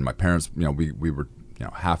exploration. And my parents, we were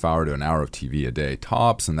half hour to an hour of TV a day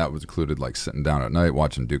tops, and that was included sitting down at night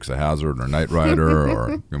watching Dukes of Hazzard or Knight Rider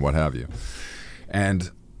or what have you.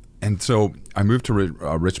 And so I moved to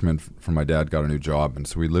Richmond for my dad got a new job, and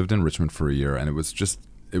so we lived in Richmond for a year, and it was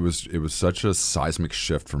such a seismic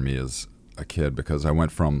shift for me as a kid, because I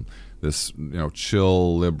went from this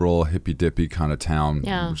chill, liberal, hippy dippy kind of town,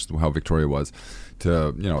 which is how Victoria was,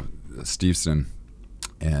 to Steveston.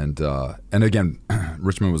 And again,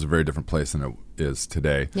 Richmond was a very different place than it is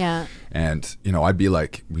today. Yeah. And, I'd be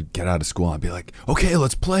like, we'd get out of school and I'd be like, okay,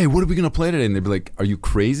 let's play. What are we going to play today? And they'd be like, are you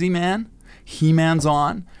crazy, man? He-Man's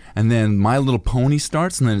on. And then My Little Pony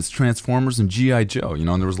starts, and then it's Transformers and G.I. Joe, and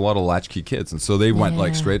there was a lot of latchkey kids. And so they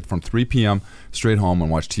went straight from 3 p.m. straight home and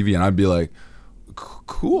watched TV. And I'd be like,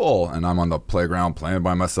 cool. And I'm on the playground playing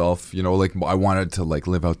by myself. I wanted to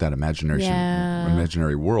live out that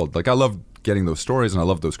imaginary world. I love getting those stories and I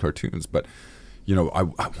love those cartoons, but I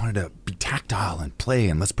wanted to be tactile and play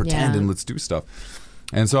and let's pretend and let's do stuff.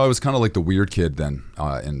 And so I was kind of like the weird kid then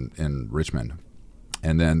in Richmond.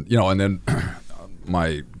 And then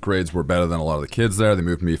my grades were better than a lot of the kids there. They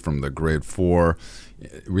moved me from the grade 4.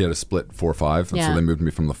 We had a split 4-5, and so they moved me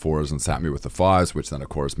from the 4s and sat me with the 5s, which then of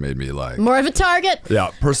course made me more of a target. Yeah,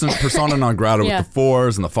 persona non grata with the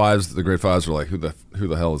 4s, and the 5s. The grade 5s were like, who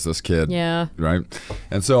the hell is this kid? Yeah, right.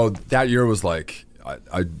 And so that year was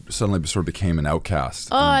I suddenly sort of became an outcast.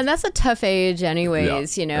 Oh, and that's a tough age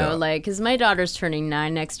anyways, Yeah, you know, yeah. like, because my daughter's turning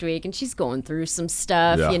 9 next week and she's going through some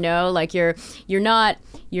stuff, Yeah. you know, like you're not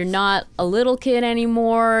a little kid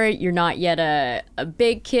anymore. You're not yet a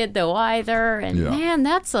big kid though either. And Yeah. man,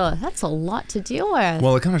 that's a lot to deal with.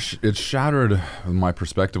 Well, it kind of it shattered my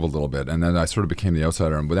perspective a little bit, and then I sort of became the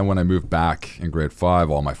outsider. And then when I moved back in grade 5,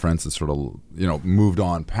 all my friends had sort of moved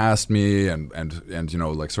on past me, and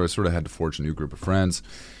like, so I sort of had to forge a new group of friends.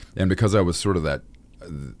 And because I was sort of that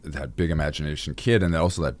big imagination kid, and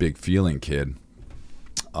also that big feeling kid,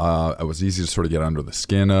 it was easy to sort of get under the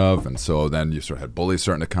skin of, and so then you sort of had bullies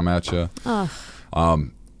starting to come at you.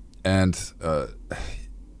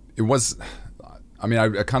 It was, I mean,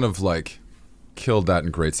 I kind of like killed that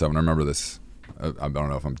in grade 7. I remember this. I don't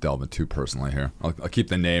know if I'm delving too personally here. I'll keep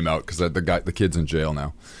the name out because the kid's in jail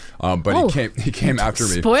now. But he came after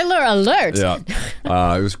me. Spoiler alert. Yeah,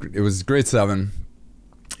 it was grade 7.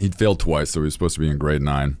 He'd failed twice, so he was supposed to be in grade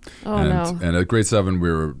 9. Oh, and, no. And at grade 7,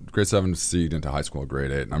 grade 7 seeded into high school at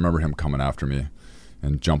grade 8. And I remember him coming after me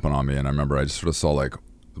and jumping on me. And I remember I just sort of saw like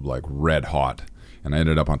red hot. And I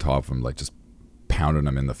ended up on top of him, like just pounding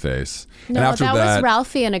him in the face. No, and after that was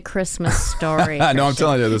Ralphie in A Christmas Story. No, I'm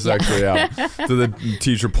telling you, this actually, yeah. So the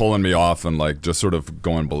teacher pulling me off and like just sort of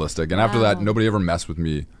going ballistic. And after that, nobody ever messed with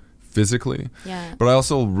me physically. Yeah. But I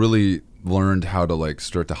also really learned how to like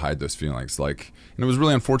start to hide those feelings. Like, and it was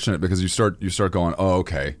really unfortunate because you start going, oh,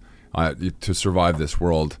 okay, to survive this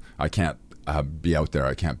world, I can't be out there.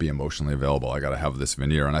 I can't be emotionally available. I got to have this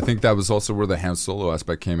veneer. And I think that was also where the Han Solo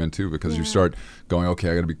aspect came in too, because you start going, okay,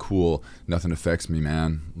 I got to be cool. Nothing affects me,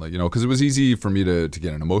 man. Like, because it was easy for me to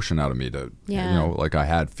get an emotion out of me like I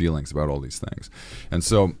had feelings about all these things. And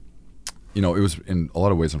so, it was in a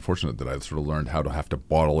lot of ways unfortunate that I sort of learned how to have to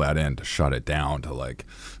bottle that in, to shut it down, to like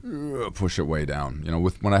push it way down.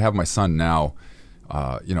 When I have my son now,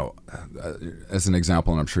 as an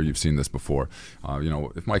example, and I'm sure you've seen this before,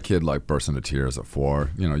 if my kid like bursts into tears at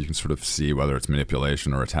 4, you can sort of see whether it's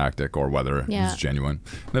manipulation or a tactic or whether it's genuine.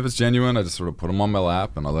 And if it's genuine, I just sort of put him on my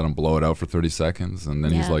lap and I let him blow it out for 30 seconds. And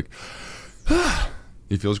then he's like,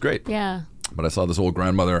 he feels great. Yeah. But I saw this old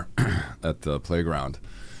grandmother at the playground.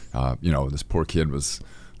 This poor kid was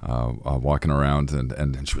walking around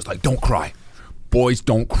and she was like, don't cry. Boys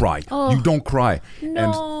don't cry. Oh, you don't cry. No.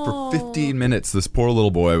 And for 15 minutes, this poor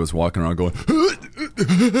little boy was walking around going,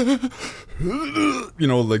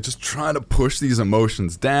 like just trying to push these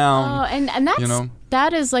emotions down. Oh, and that's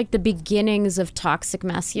that is like the beginnings of toxic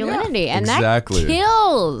masculinity, and exactly. that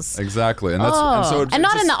kills. Exactly, and that's and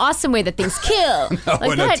not in the awesome way that things kill. No,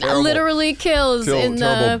 like that terrible, literally kills in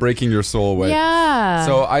terrible, breaking your soul away. Yeah.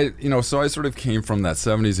 So I sort of came from that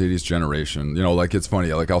 70s, 80s generation. Like it's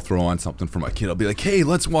funny. Like I'll throw on something for my kid. I'll be like, hey,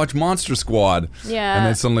 let's watch Monster Squad. Yeah. And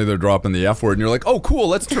then suddenly they're dropping the F word, and you're like, oh, cool,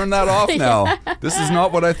 let's turn that off now. This is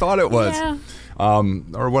not what I thought it was,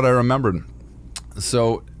 or what I remembered.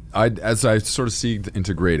 So as I sort of seeded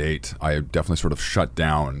into grade 8, I definitely sort of shut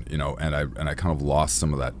down, and I kind of lost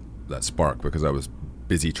some of that spark because I was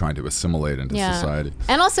busy trying to assimilate into society.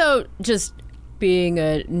 And also just being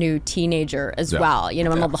a new teenager as well, and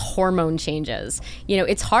all the hormone changes.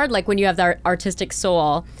 It's hard, like when you have that artistic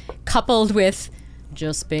soul coupled with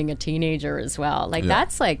just being a teenager as well.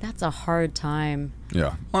 That's a hard time.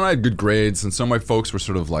 Yeah. Well, I had good grades, and so my folks were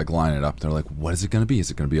sort of like lining it up. They're like, what is it going to be? Is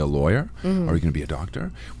it going to be a lawyer? Mm-hmm. Are you going to be a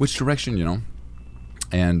doctor? Which direction,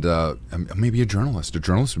 And maybe a journalist. A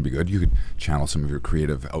journalist would be good. You could channel some of your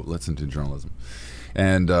creative outlets into journalism.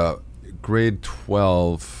 And grade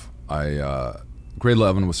 12, grade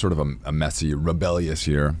 11 was sort of a messy, rebellious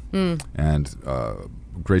year. And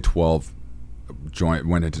grade 12,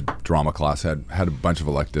 went into drama class, had a bunch of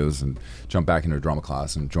electives, and jumped back into drama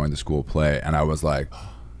class and joined the school play. And I was like,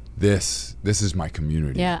 this is my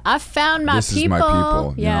community. Yeah, I found my people. This is my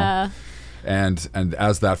people. Yeah. And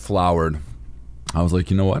as that flowered, I was like,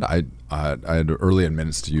 you know what? I had early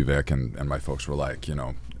admittance to UVic, and my folks were like,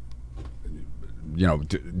 do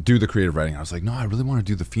the creative writing. I was like, no, I really want to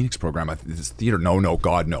do the Phoenix program. This theater. No,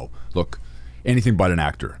 God, no. Look, anything but an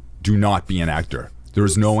actor. Do not be an actor. There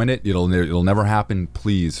is no in it. It'll never happen.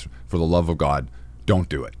 Please, for the love of God, don't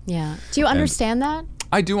do it. Yeah. Do you understand that?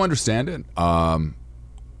 I do understand it.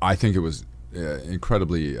 I think it was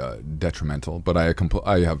incredibly detrimental, but I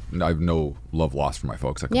have no love lost for my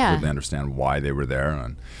folks. I completely understand why they were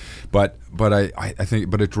there, but I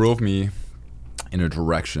think it drove me in a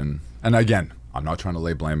direction. And again, I'm not trying to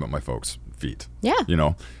lay blame at my folks' feet. Yeah.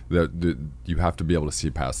 You have to be able to see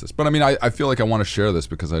past this. But I mean, I feel like I want to share this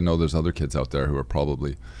because I know there's other kids out there who are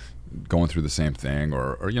probably going through the same thing,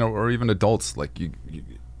 or even adults. Like you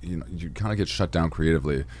kind of get shut down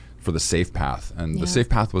creatively for the safe path, and the safe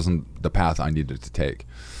path wasn't the path I needed to take.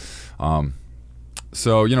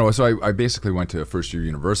 So I basically went to a first year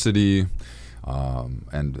university,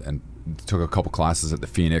 and took a couple classes at the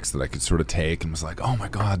Phoenix that I could sort of take, and was like, oh my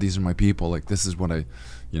God, these are my people. Like, this is what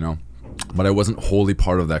but I wasn't wholly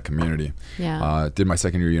part of that community. Yeah. Did my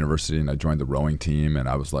second year university, and I joined the rowing team, and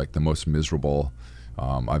I was like the most miserable.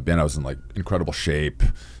 I was in like incredible shape.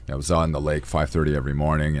 I was out in the lake 5:30 every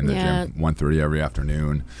morning, in the gym 1:30 every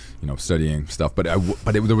afternoon, studying stuff. But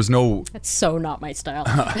there was no. That's so not my style.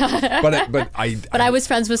 But I was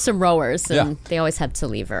friends with some rowers, and they always had to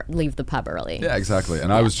leave the pub early. Yeah, exactly.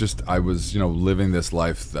 And I was living this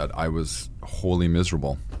life that I was wholly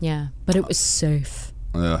miserable. Yeah, but it was safe.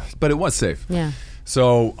 But it was safe. Yeah.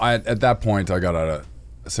 So at that point, I got out of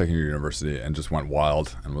second year university and just went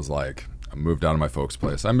wild, and was like, I moved out of my folks'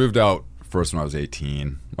 place. I moved out first when I was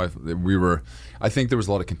 18. I think there was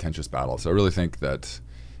a lot of contentious battles. I really think that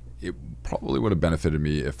it probably would have benefited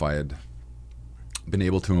me if I had been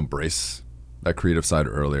able to embrace that creative side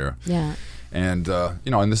earlier. Yeah. And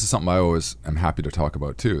and this is something I always am happy to talk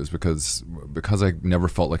about too, is because I never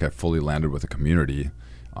felt like I fully landed with a community.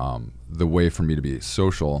 The way for me to be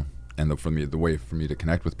social and the way for me to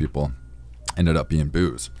connect with people ended up being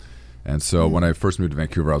booze. And so when I first moved to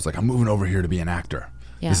Vancouver, I was like, I'm moving over here to be an actor.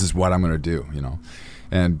 Yeah. This is what I'm going to do,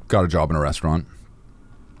 and got a job in a restaurant.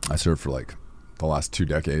 I served for like the last 3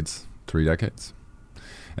 decades.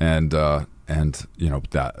 And the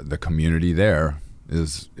community there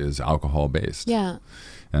is alcohol based. Yeah.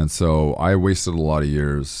 And so I wasted a lot of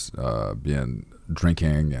years being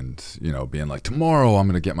drinking and being like, tomorrow I'm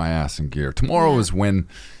going to get my ass in gear. Tomorrow is when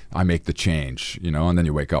I make the change, and then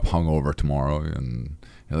you wake up hungover tomorrow and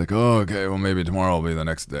you're like, oh, okay, well maybe tomorrow will be the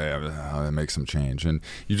next day. I'll make some change, and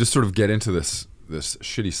you just sort of get into this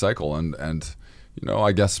shitty cycle. And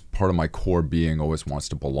I guess part of my core being always wants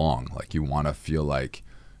to belong. Like, you want to feel like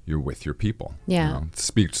you're with your people. Yeah.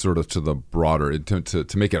 Speak sort of to the broader,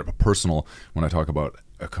 to make it personal when I talk about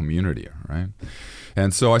a community, right?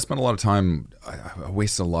 And so I spent a lot of time, I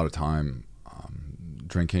wasted a lot of time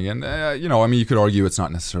drinking. And, you could argue it's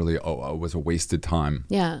not necessarily, it was a wasted time.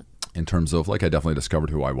 Yeah. In terms of, like, I definitely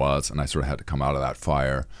discovered who I was, and I sort of had to come out of that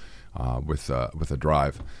fire with a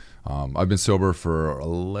drive. I've been sober for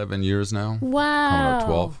 11 years now. Wow. Coming up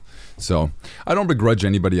 12. So I don't begrudge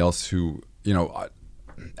anybody else who,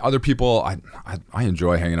 other people, I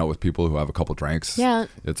enjoy hanging out with people who have a couple drinks. Yeah.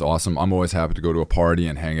 It's awesome. I'm always happy to go to a party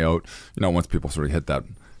and hang out. Once people sort of hit that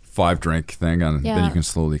 5-drink thing, and then you can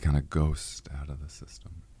slowly kind of ghost out of the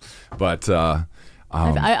system. But I've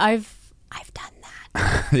done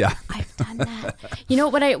that. Yeah. I've done that.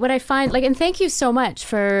 What I find, like, and thank you so much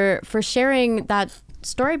for sharing that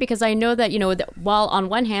story, because I know that, while on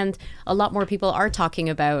one hand, a lot more people are talking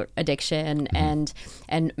about addiction and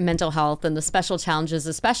mental health and the special challenges,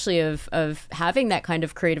 especially of having that kind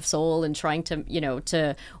of creative soul and trying to,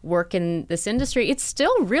 to work in this industry, it's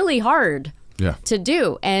still really hard to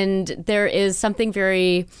do. And there is something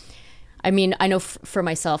very, I know for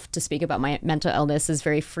myself to speak about my mental illness is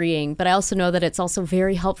very freeing, but I also know that it's also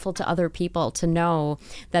very helpful to other people to know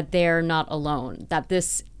that they're not alone, that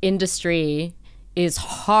this industry is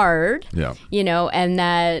hard, and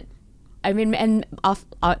that, I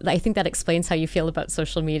think that explains how you feel about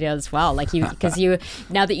social media as well. Like, because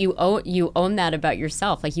now that you own that about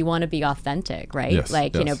yourself, like, you want to be authentic, right? Yes,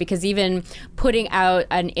 yes. Because even putting out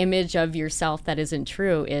an image of yourself that isn't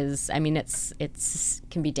true is, it's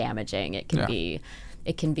can be damaging. It can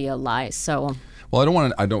be a lie. So.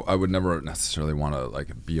 Well, I would never necessarily want to,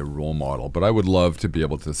 like, be a role model, but I would love to be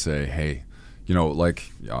able to say, hey,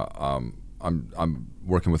 I'm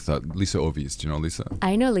working with Lisa Ovies. Do you know Lisa?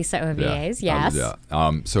 I know Lisa Ovies, yes.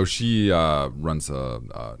 So she runs a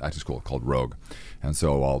acting school called Rogue. And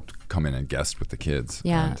so I'll come in and guest with the kids.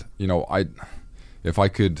 Yeah. And, if I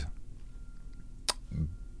could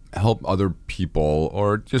help other people,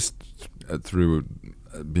 or just through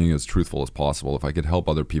being as truthful as possible, if I could help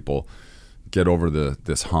other people get over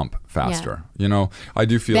this hump faster. I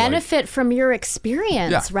do feel benefit from your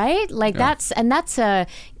experience, right? Like, that's a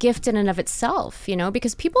gift in and of itself,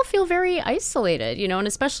 because people feel very isolated, and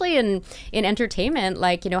especially in entertainment,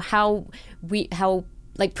 like, how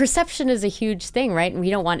perception is a huge thing, right? And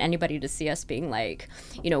we don't want anybody to see us being like,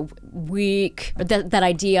 weak, or that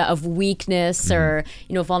idea of weakness or,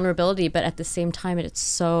 vulnerability. But at the same time,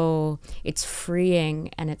 it's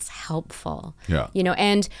freeing and it's helpful. Yeah.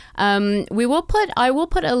 And I will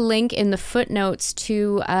put a link in the footnotes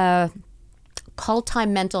to Call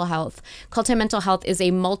Time Mental Health. Call Time Mental Health is a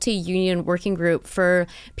multi-union working group for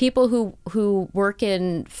people who work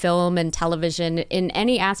in film and television in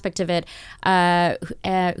any aspect of it,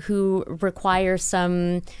 who require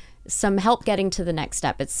some help getting to the next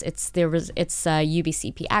step. It's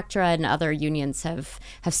UBCP ACTRA and other unions have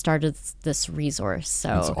started this resource. So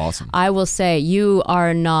that's awesome. I will say you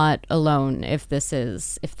are not alone if this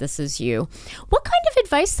is you. What kind of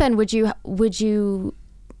advice then would you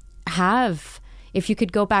have if you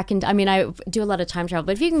could go back in? I mean, I do a lot of time travel,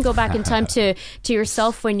 but if you can go back in time to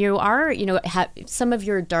yourself when you are, have some of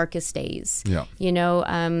your darkest days,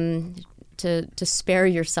 to spare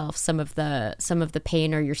yourself some of the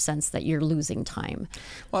pain or your sense that you're losing time.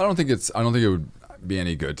 Well, I don't think it would be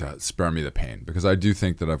any good to spare me the pain, because I do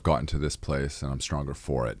think that I've gotten to this place and I'm stronger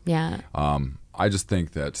for it. Yeah. I just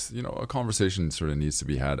think that, a conversation sort of needs to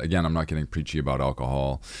be had. Again, I'm not getting preachy about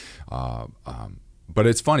alcohol. But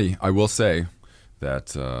it's funny, I will say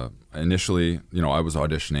that initially, I was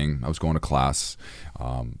auditioning, I was going to class,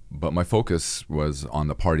 but my focus was on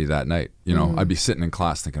the party that night. I'd be sitting in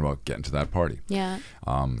class thinking about getting to that party. Yeah.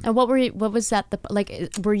 And what was that?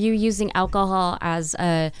 Were you using alcohol as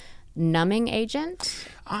a numbing agent?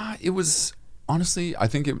 It was, honestly, I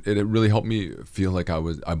think it really helped me feel like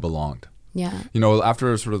I belonged. Yeah.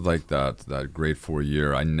 After sort of like that grade 4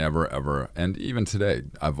 year, I never ever, and even today,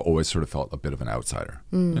 I've always sort of felt a bit of an outsider.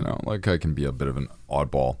 Like I can be a bit of an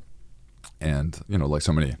oddball, and like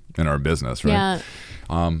so many in our business, right?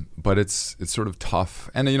 Yeah. But it's sort of tough,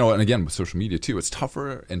 and and again with social media too, it's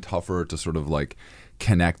tougher and tougher to sort of like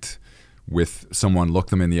connect with someone, look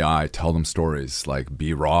them in the eye, tell them stories, like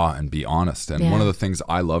be raw and be honest. And one of the things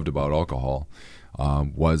I loved about alcohol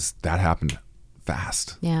was that happened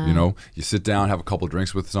fast. Yeah. You sit down, have a couple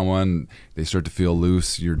drinks with someone, they start to feel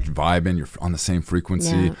loose, you're vibing, you're on the same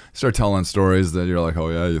frequency, start telling stories that you're like, oh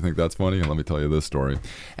yeah, you think that's funny? Let me tell you this story.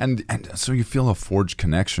 And so you feel a forged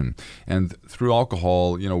connection. And through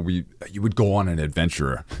alcohol, you would go on an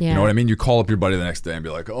adventure. Yeah. You know what I mean? You call up your buddy the next day and be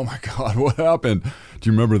like, oh my God, what happened? Do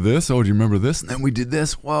you remember this? Oh, do you remember this? And then we did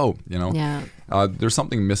this. Whoa. Yeah. There's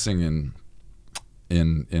something missing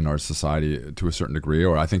in our society to a certain degree,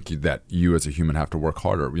 or I think that you as a human have to work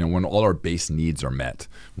harder. When all our base needs are met,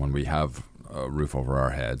 when we have a roof over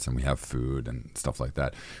our heads and we have food and stuff like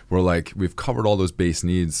that, we've covered all those base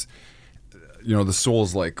needs. The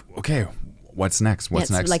soul's like, okay, what's next? What's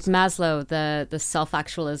next? Like Maslow, the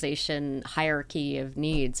self-actualization hierarchy of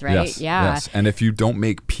needs, right? Yes, yeah. Yes. And if you don't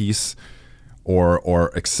make peace or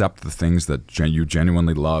accept the things that you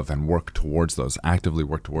genuinely love and actively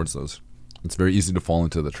work towards those, it's very easy to fall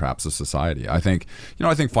into the traps of society. I think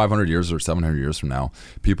 500 years or 700 years from now,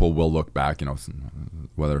 people will look back,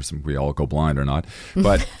 whether we all go blind or not.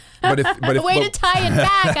 But if way to tie it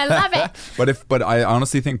back, I love it. But I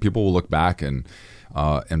honestly think people will look back and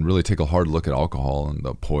really take a hard look at alcohol and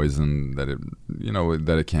the poison that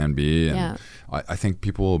it can be. And I think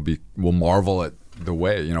people will marvel at the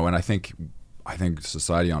way, and I think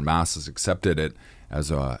society en masse has accepted it as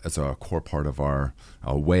a core part of our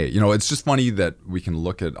way. It's just funny that we can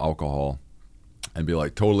look at alcohol and be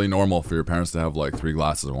like, totally normal for your parents to have like 3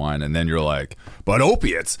 glasses of wine, and then you're like, but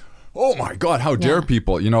opiates, oh my God, how dare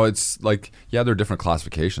people? It's like, there are different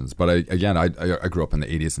classifications, but I grew up in the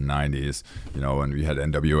 80s and 90s, and we had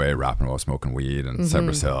NWA rapping about smoking weed and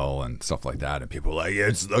Cypress Hill and stuff like that, and people were like,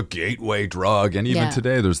 it's the gateway drug. And even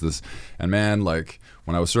today there's this, and man, like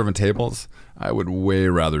when I was serving tables, I would way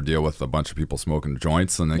rather deal with a bunch of people smoking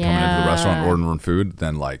joints and then coming into the restaurant and ordering food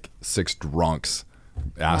than like 6 drunks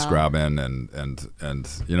ass grabbing and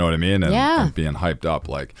you know what I mean, and being hyped up.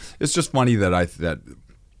 Like, it's just funny that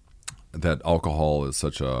that alcohol is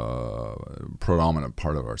such a predominant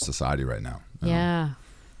part of our society right now. Yeah.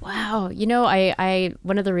 Wow. I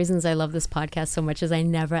one of the reasons I love this podcast so much is I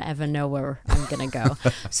never ever know where I'm going to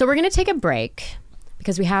go. So we're going to take a break,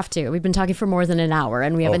 because we have to. We've been talking for more than an hour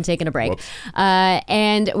and we haven't taken a break.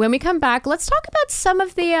 And when we come back, let's talk about some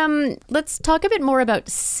of the, let's talk a bit more about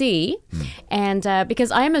C. And because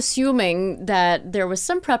I am assuming that there was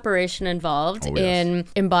some preparation involved in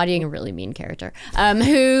embodying a really mean character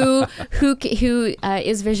who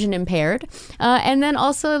is vision impaired. And then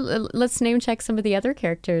also let's name check some of the other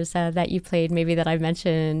characters that you played, maybe that I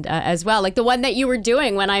mentioned as well. Like the one that you were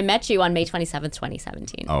doing when I met you on May 27th,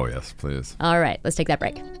 2017. Oh, yes, please. All right, let's take that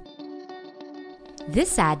break.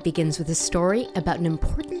 This ad begins with a story about an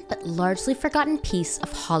important but largely forgotten piece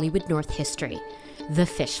of Hollywood North history, the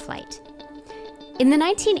fish flight. In the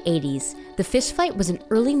 1980s, the fish flight was an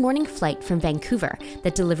early morning flight from Vancouver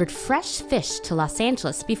that delivered fresh fish to Los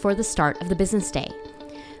Angeles before the start of the business day.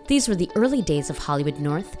 These were the early days of Hollywood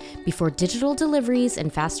North, before digital deliveries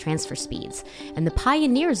and fast transfer speeds, and the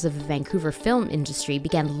pioneers of the Vancouver film industry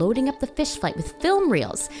began loading up the fish flight with film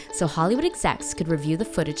reels so Hollywood execs could review the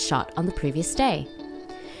footage shot on the previous day.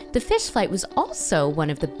 The fish flight was also one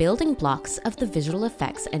of the building blocks of the visual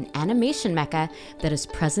effects and animation mecca that is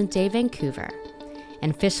present-day Vancouver.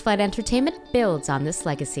 And Fish Flight Entertainment builds on this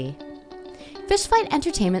legacy. Fish Flight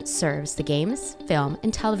Entertainment serves the games, film,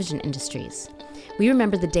 and television industries. We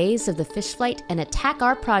remember the days of the fish flight and attack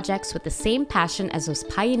our projects with the same passion as those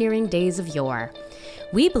pioneering days of yore.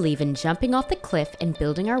 We believe in jumping off the cliff and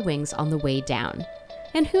building our wings on the way down.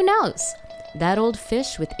 And who knows? That old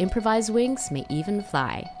fish with improvised wings may even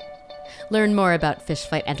fly. Learn more about Fish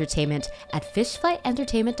Flight Entertainment at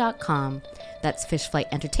fishflightentertainment.com. That's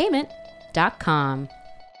fishflightentertainment.com.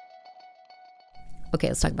 Okay,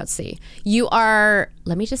 let's talk about C. You are,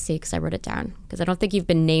 let me just see because I wrote it down because I don't think you've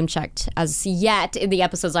been name checked as yet in the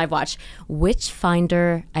episodes I've watched.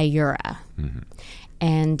 Witchfinder Ayura. Mm-hmm.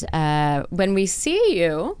 And when we see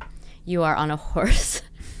you, you are on a horse.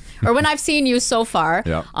 Or when I've seen you so far,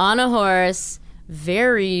 on a horse,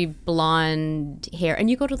 very blonde hair. And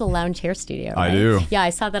you go to the Lounge Hair Studio, right? I do. Yeah, I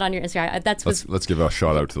saw that on your Instagram. Let's give a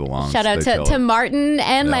shout out to the Lounge. Shout out to Martin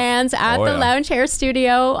and Lance at the Lounge Hair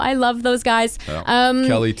Studio. I love those guys. Yeah.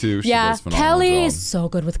 Kelly too. She does phenomenal Kelly job. is so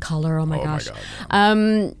good with color. Oh my gosh.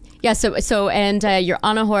 My God. So you're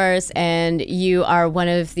on a horse, and you are one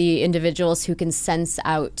of the individuals who can sense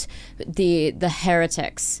out the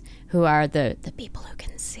heretics, who are the people who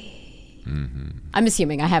can see. Mm-hmm. I'm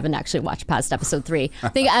assuming I haven't actually watched past episode 3. I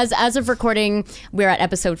think as of recording, we're at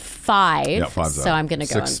episode 5. Yeah, 5's so out. I'm going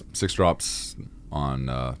to go. 6 drops on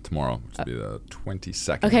tomorrow, which will be the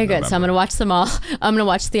 22nd. Okay, good. So I'm going to watch them all. I'm going to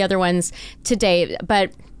watch the other ones today.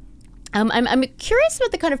 But I'm curious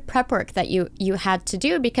about the kind of prep work that you had to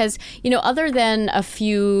do because, other than a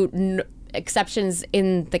few exceptions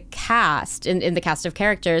in the cast, in the cast of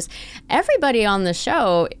characters, everybody on the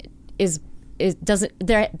show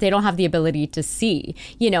they don't have the ability to see,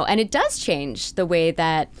 and it does change the way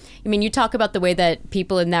that, you talk about the way that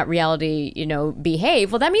people in that reality,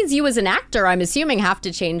 behave. Well, that means you as an actor, I'm assuming, have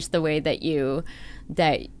to change the way that you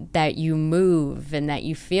move and that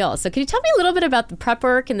you feel. So can you tell me a little bit about the prep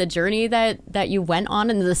work and the journey that you went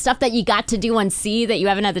on and the stuff that you got to do on C that you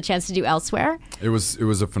haven't had the chance to do elsewhere? It was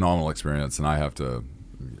a phenomenal experience, and I have to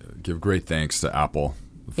give great thanks to Apple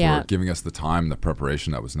for giving us the time, the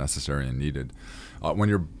preparation that was necessary and needed. When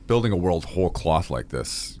you're building a world whole cloth like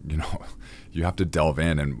this, you have to delve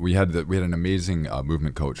in. And we had an amazing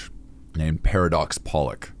movement coach named Paradox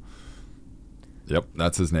Pollock. Yep,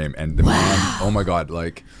 that's his name. And the man, oh my God,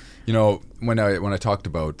 when I talked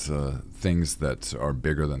about things that are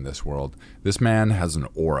bigger than this world, this man has an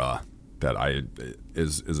aura that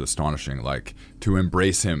is astonishing. Like, to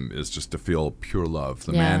embrace him is just to feel pure love.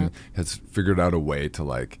 The man has figured out a way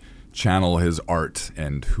to channel his art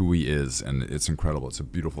and who he is, and it's incredible. It's a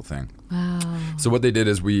beautiful thing. Wow. So what they did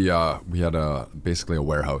is we had basically a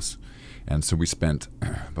warehouse, and so we spent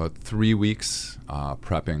about 3 weeks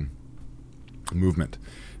prepping movement.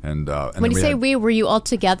 And when you say we, were you all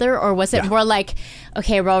together, or was it more like,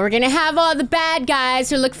 okay, well, we're going to have all the bad guys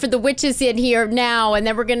who look for the witches in here now, and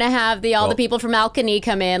then we're going to have all the people from Alchemy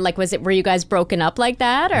come in? Like, were you guys broken up like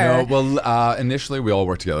that? Or? No, well, initially we all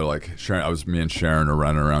worked together. Like, me and Sharon are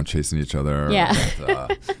running around chasing each other. Yeah.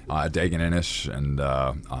 Dagan Inish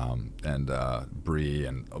and Bree,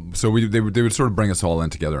 and so they would sort of bring us all in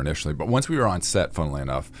together initially. But once we were on set, funnily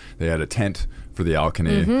enough, they had a tent for the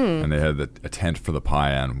Alchemy, and they had a tent for the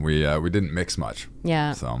Payan. We didn't mix much.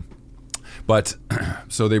 Yeah. So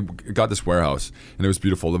they got this warehouse, and it was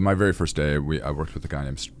beautiful. My very first day, I worked with a guy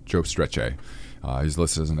named Joe Strecce. He's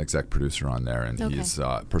listed as an exec producer on there, and he's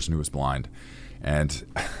a person who was blind. And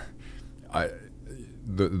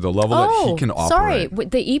the level that he can operate. Sorry,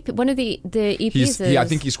 the EP, one of the EPs I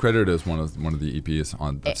think he's credited as one of the EPs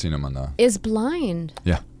on. I've seen him on the. Is blind.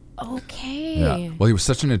 Yeah. Okay. Yeah. Well, he was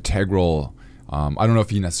such an integral. I don't know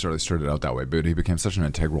if he necessarily started out that way, but he became such an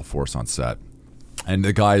integral force on set. And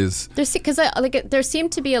the guy is because there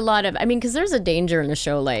seemed to be a lot of because there's a danger in the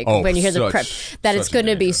show when you hear the prep that it's going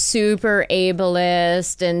to be super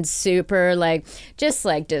ableist and super just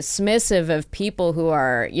dismissive of people who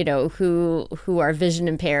are who are vision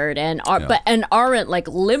impaired and aren't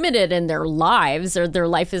limited in their lives, or their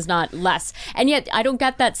life is not less. And yet I don't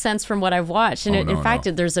get that sense from what I've watched. And in fact,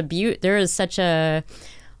 there is such a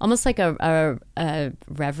almost like a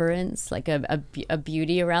reverence, like a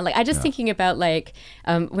beauty around. Like I just thinking about like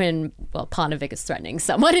when Panovic is threatening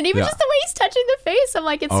someone, and even just the way he's touching the face, I'm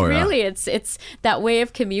like, it's that way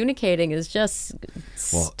of communicating is just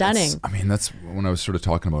stunning. I mean, that's when I was sort of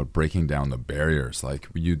talking about breaking down the barriers. Like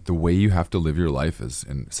the way you have to live your life is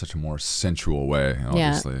in such a more sensual way. And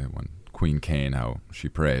obviously, when Queen Kane, how she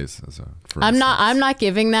prays as a. I'm not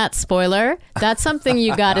giving that spoiler. That's something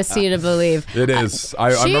you got to see to believe. It is.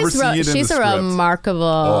 I remember seeing it in the script. She's a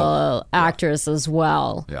remarkable actress as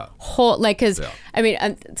well. Yeah. Because I mean,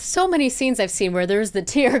 so many scenes I've seen where there's the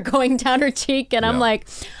tear going down her cheek, and I'm like,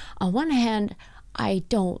 on one hand, I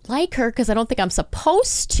don't like her because I don't think I'm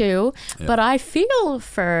supposed to, but I feel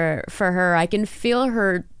for her. I can feel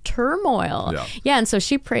her turmoil. Yeah, and so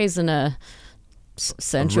she prays in a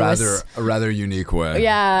sensuous, a rather unique way.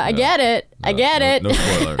 Yeah, I get it. I get it. No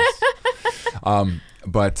spoilers.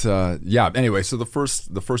 But anyway, so the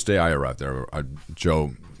first day I arrived there,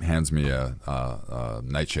 Joe hands me a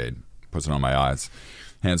nightshade, puts it on my eyes,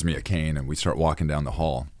 hands me a cane, and we start walking down the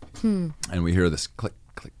hall, and we hear this click,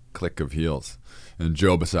 click, click of heels. And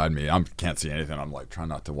Joe beside me, I can't see anything. I'm like trying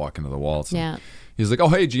not to walk into the walls. So he's like, "Oh,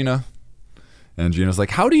 hey, Gina," and Gina's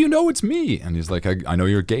like, "How do you know it's me?" And he's like, "I know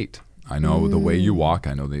your gait. I know the way you walk.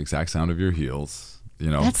 I know the exact sound of your heels.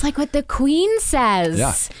 You know." That's like what the Queen says.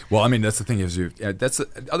 Yeah. Well, I mean, that's the thing is,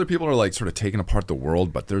 other people are like sort of taking apart the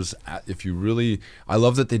world, but I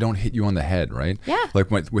love that they don't hit you on the head, right? Yeah.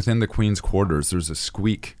 Like within the Queen's quarters, there's a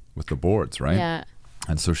squeak with the boards, right? Yeah.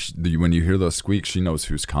 And so when you hear those squeaks, she knows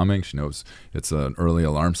who's coming. She knows it's an early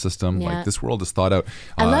alarm system. Yeah. Like this world is thought out.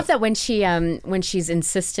 I love that when she's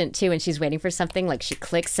insistent too, and she's waiting for something, like she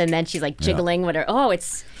clicks and then she's like jiggling whatever. Oh,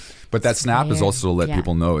 it's. But that snap is also to let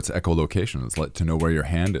people know it's echolocation. It's to know where your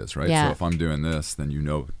hand is, right? Yeah. So if I'm doing this, then you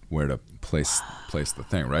know where to place the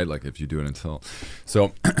thing, right? Like if you do it until.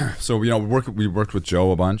 So we worked with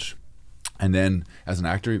Joe a bunch. And then, as an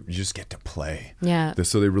actor, you just get to play. Yeah.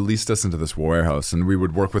 So they released us into this warehouse, and we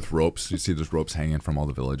would work with ropes. You see those ropes hanging from all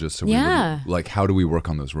the villages. So we would, like, how do we work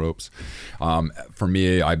on those ropes? For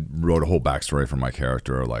me, I wrote a whole backstory for my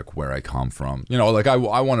character, like where I come from. You know, like I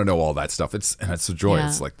want to know all that stuff. It's a joy. Yeah.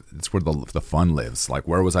 It's like it's where the fun lives. Like,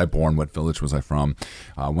 where was I born? What village was I from?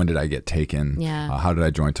 When did I get taken? Yeah. How did I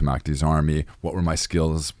join Tamakti's army? What were my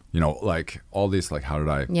skills? You know, like all these. Like, how did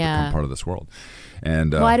I become part of this world?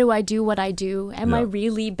 And why do I do what I do? Am I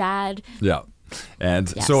really bad? Yeah. And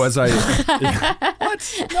so as I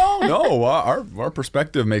what? No, our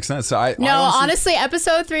perspective makes sense. Honestly,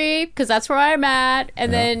 episode 3, because that's where I'm at,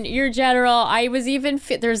 and then your general. I was even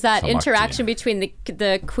there's that interaction between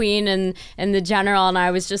the Queen and the general, and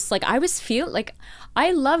I was just like,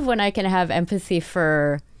 I love when I can have empathy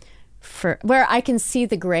for where I can see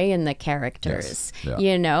the gray in the characters,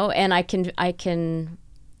 you know, and I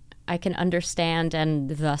can understand and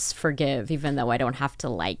thus forgive, even though I don't have to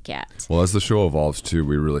like it. Well, as the show evolves too,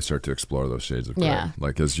 we really start to explore those shades of gray. Yeah.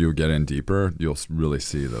 Like as you get in deeper, you'll really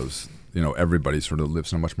see those. You know, everybody sort of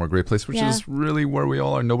lives in a much more gray place, which is really where we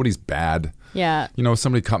all are. Nobody's bad. Yeah. You know,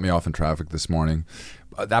 somebody cut me off in traffic this morning.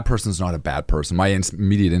 That person's not a bad person. My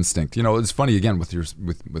immediate instinct, you know, it's funny again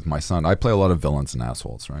with my son. I play a lot of villains and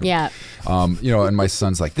assholes, right? Yeah. You know, and my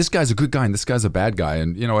son's like, this guy's a good guy and this guy's a bad guy,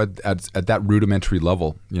 and you know, at that rudimentary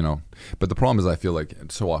level, you know. But the problem is, I feel like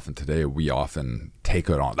so often today we often take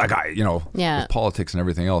it on that guy, you know, with politics and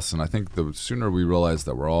everything else. And I think the sooner we realize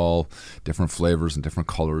that we're all different flavors and different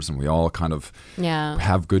colors, and we all kind of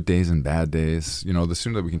have good days and bad days, you know, the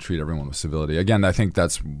sooner that we can treat everyone with civility. Again, I think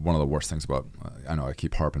that's one of the worst things about. I know I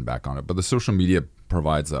keep harping back on it, but the social media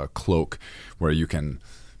provides a cloak where you can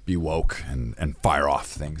be woke and fire off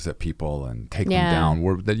things at people and take them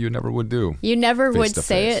down that you never would do. You never would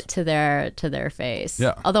say it to their face.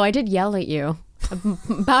 Yeah. Although I did yell at you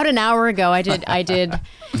about an hour ago. I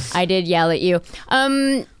did yell at you.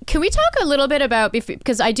 Can we talk a little bit about,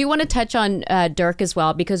 because I do want to touch on Dirk as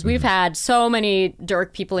well, because we've had so many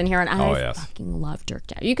Dirk people in here, and I fucking love Dirk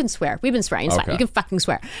Gently. You can swear. We've been swearing. It's fine. You can fucking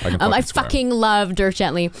swear. I fucking love Dirk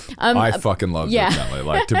Gently. I fucking love Dirk Gently.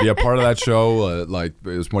 Like, to be a part of that show, like,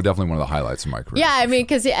 it was definitely one of the highlights of my career. Yeah, I mean,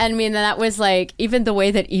 because that was like, even the way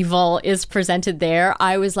that evil is presented there,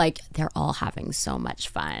 I was like, they're all having so much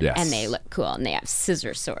fun, and they look cool, and they have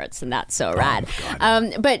scissor swords, and that's so rad.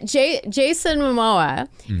 But Jason Momoa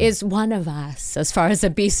is one of us, as far as a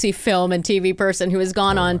BC film and TV person who has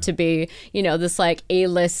gone on to be, you know, this like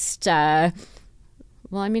A-list. Well,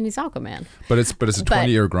 I mean, he's Aquaman. But it's a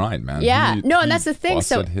 20-year grind, man. Yeah, and that's the thing.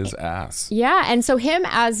 Busted his ass. Yeah, and so him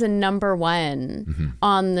as a number one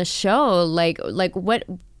on the show, like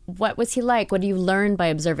what was he like? What do you learn by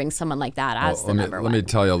observing someone like that as the number one? Let me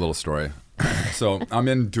tell you a little story. So I'm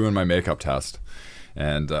in doing my makeup test,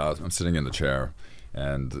 and I'm sitting in the chair,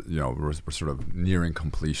 and we're sort of nearing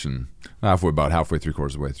completion, about halfway, 3/4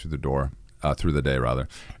 of the way through the door, through the day rather,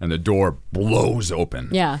 and the door blows open.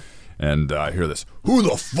 Yeah. And I hear this, "Who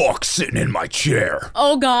the fuck's sitting in my chair?"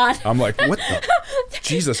 Oh God! I'm like, "What the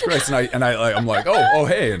Jesus Christ?" I'm like, "Oh,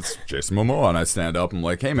 hey, it's Jason Momoa." And I stand up. I'm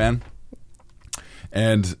like, "Hey, man."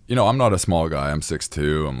 And I'm not a small guy. I'm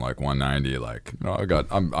 6'2". I'm like 190. Like,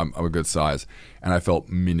 I'm a good size. And I felt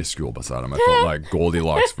minuscule beside him. I felt like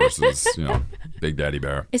Goldilocks versus Big Daddy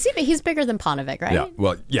Bear. Is he? He's bigger than Ponovic, right? Yeah.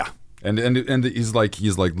 Well, yeah. And he's like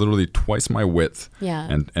literally twice my width,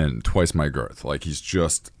 and twice my girth. Like, he's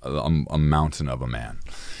just a mountain of a man.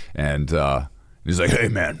 And he's like, "Hey,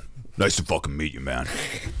 man, nice to fucking meet you, man."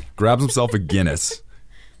 Grabs himself a Guinness,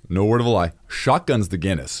 no word of a lie, shotguns the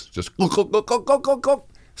Guinness, just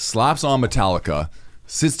slaps on Metallica,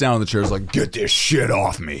 sits down in the chair, is like, "Get this shit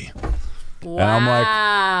off me." Wow. And I'm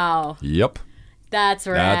like, "Yep. That's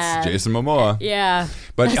rad. That's Jason Momoa." Yeah.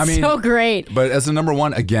 But that's so great. But as a number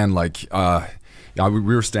one, again, like we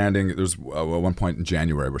were standing, there was at one point in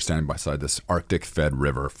January, we're standing beside this Arctic fed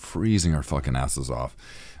river, freezing our fucking asses off.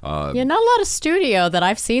 Not a lot of studio that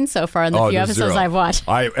I've seen so far in the few episodes I've watched.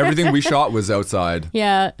 Everything we shot was outside.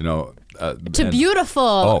 Yeah. To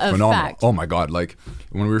beautiful phenomenal. effect. Oh my God. Like,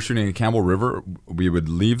 when we were shooting in Campbell River, we would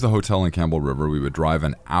leave the hotel in Campbell River, we would drive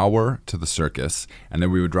an hour to the circus, and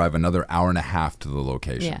then we would drive another hour and a half to the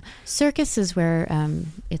location. Yeah. Circus is where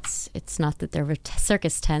it's not that there were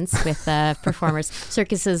circus tents with performers.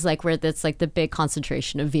 Circus is like where it's like the big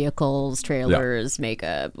concentration of vehicles, trailers,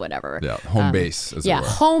 makeup, whatever. Yeah. Home base, as it were.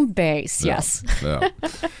 Home base, yes. Yeah.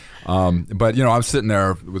 But I'm sitting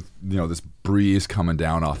there with this breeze coming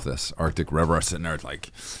down off this Arctic river. I'm sitting there with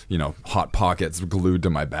like hot pockets glued to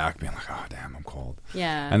my back, being like, "Oh damn, I'm cold."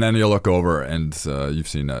 Yeah. And then you look over and you've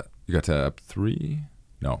seen you got to 3?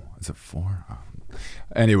 No, is it 4?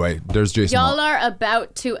 Anyway, there's Jason. Y'all are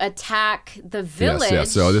about to attack the village.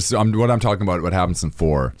 Yes. So this is what I'm talking about. What happens in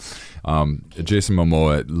 4? Jason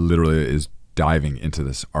Momoa literally is diving into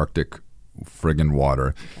this Arctic friggin'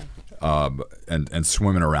 water. Okay. And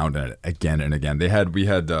swimming around in it again and again. We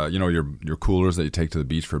had your coolers that you take to the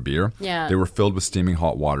beach for beer. Yeah. They were filled with steaming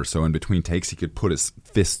hot water. So in between takes, he could put his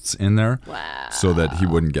fists in there. Wow. So that he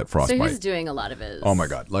wouldn't get frostbite. So he's doing a lot of his. Oh my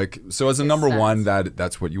God! Like, so as a number one,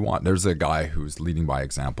 that's what you want. There's a guy who's leading by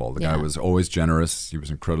example. The guy was always generous. He was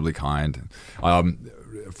incredibly kind.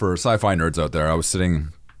 For sci-fi nerds out there, I was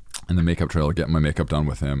sitting in the makeup trailer getting my makeup done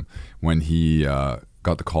with him when he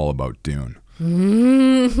got the call about Dune.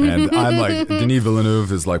 And I'm like, Denis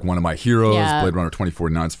Villeneuve is like one of my heroes. Yeah. Blade Runner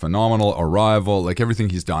 2049 is phenomenal. Arrival, like everything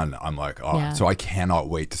he's done, I'm like, so I cannot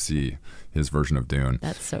wait to see his version of Dune.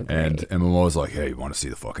 That's so great. And Momoa's like, "Hey, you want to see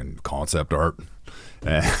the fucking concept art?"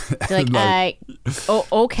 And you're like,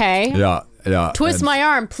 okay. Yeah. Twist my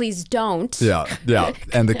arm, please don't. Yeah.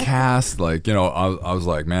 And the cast, like, I was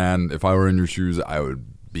like, man, if I were in your shoes, I would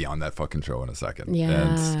be on that fucking show in a second.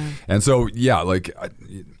 Yeah. And so, like,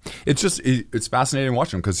 it's fascinating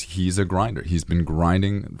watching him because he's a grinder. He's been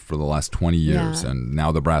grinding for the last 20 years, and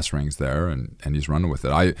now the brass ring's there, and he's running with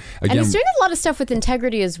it. And he's doing a lot of stuff with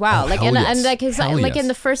integrity as well. Yes. In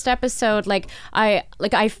the first episode,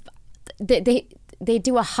 they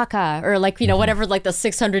do a haka or whatever the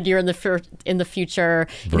 600 year in the future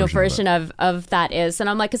version of that is, and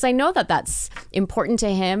I'm like, because I know that that's important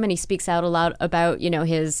to him, and he speaks out a lot about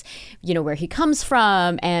his where he comes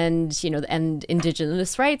from and and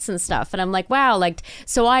indigenous rights and stuff, and I'm like, wow, like,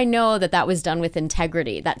 so I know that was done with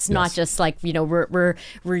integrity. That's not just like we're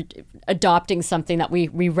adopting something that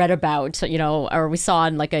we read about or we saw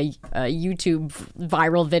in like a YouTube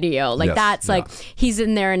viral video, like he's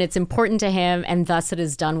in there and it's important to him, and thus it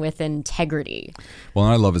is done with integrity. Well,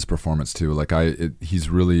 and I love his performance too. Like he's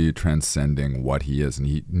really transcending what he is, and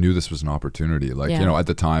he knew this was an opportunity. Like at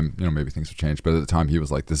the time, maybe things have changed, but at the time he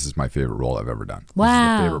was like, "This is my favorite role I've ever done. Wow. This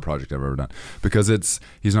is the favorite project I've ever done." Because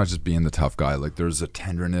he's not just being the tough guy. Like there's a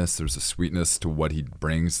tenderness, there's a sweetness to what he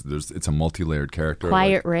brings. It's a multi-layered character.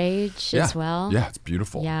 Quiet rage as well. Yeah, it's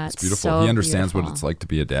beautiful. Yeah, it's beautiful. So he understands beautiful. what it's like to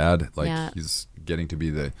be a dad. Like he's getting to be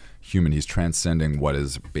the human. He's transcending what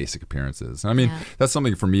his basic appearance is. And I mean, that's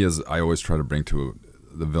something for me is I always try to bring to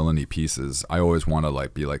the villainy pieces. I always want to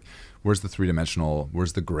be like, where's the three-dimensional,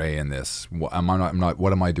 where's the gray in this? What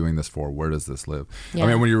am I doing this for? Where does this live? Yeah. I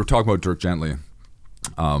mean, when you were talking about Dirk Gently,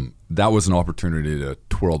 that was an opportunity to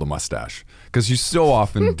twirl the mustache, because you so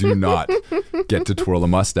often do not get to twirl the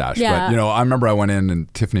mustache. Yeah. But I remember I went in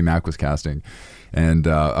and Tiffany Mack was casting, and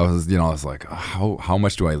I was like, how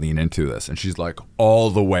much do I lean into this? And she's like, all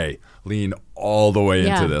the way, lean all the way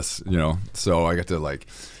into this, So I get to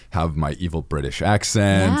have my evil British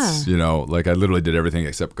accents. Yeah. You know, like I literally did everything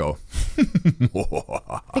except go. I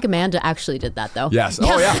think Amanda actually did that though. Yes.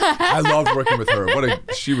 Oh yeah. I loved working with her.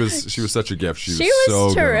 She was such a gift. She was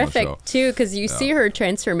so terrific good on the show. too, because you see her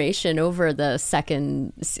transformation over the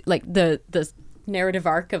second, like the narrative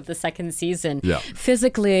arc of the second season,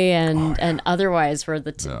 physically and otherwise. Where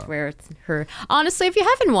her, honestly, if you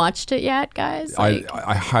haven't watched it yet, guys, like,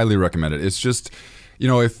 I highly recommend it. It's just, you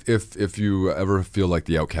know, if you ever feel like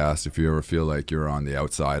the outcast, if you ever feel like you're on the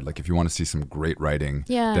outside, like if you want to see some great writing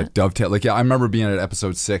that dovetail, like I remember being at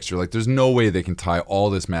episode 6, you're like, there's no way they can tie all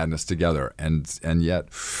this madness together, and yet,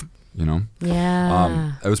 you know,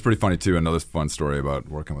 it was pretty funny too. Another fun story about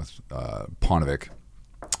working with Ponovic.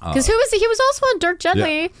 Because he was also on Dirk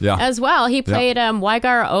Gently as well. He played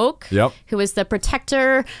Wygar Oak, who was the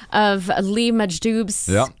protector of Lee Majdoub's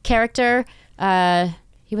character.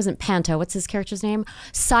 He wasn't Panto. What's his character's name?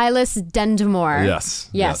 Silas Dendemore.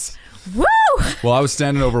 Yes. Woo! Well, I was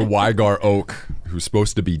standing over Wygar Oak, who's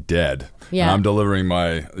supposed to be dead. Yeah. And I'm delivering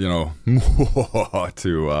my, you know,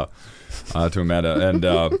 to Amanda. And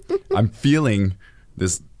I'm feeling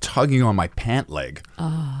this tugging on my pant leg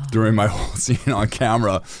during my whole scene on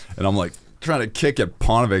camera. And I'm like trying to kick at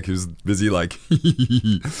Ponovic, who's busy like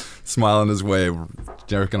smiling his way,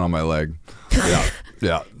 jerking on my leg. Yeah.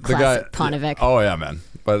 The guy, Ponovic. Oh, yeah, man.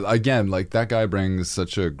 But again, like that guy brings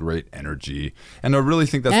such a great energy, and I really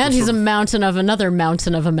think that's. And he's another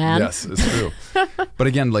mountain of a man. Yes, it's true. But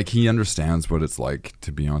again, like he understands what it's like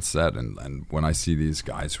to be on set, and when I see these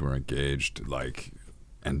guys who are engaged, like,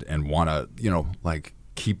 and want to, you know, like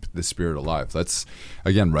keep the spirit alive. That's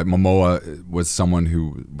again, right. Momoa was someone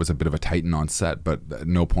who was a bit of a titan on set, but at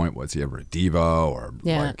no point was he ever a diva or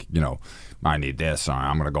like, you know, I need this,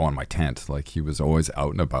 I'm going to go in my tent. Like he was always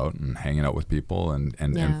out and about and hanging out with people and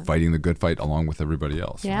fighting the good fight along with everybody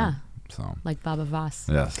else. Yeah. Right? So like Baba Voss.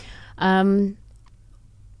 Yes.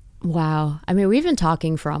 Wow. I mean, we've been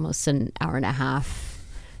talking for almost an hour and a half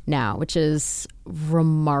now, which is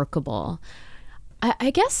remarkable.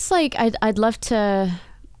 I guess like I'd love to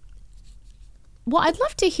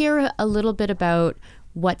hear a little bit about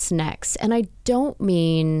what's next. And I don't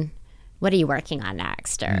mean what are you working on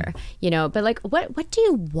next, or you know, but like what do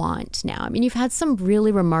you want now? I mean, you've had some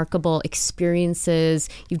really remarkable experiences.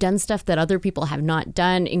 You've done stuff that other people have not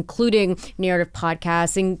done, including narrative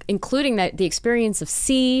podcasts, including the experience of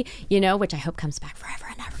C, you know, which I hope comes back forever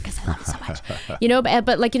and ever because I love it so much. You know,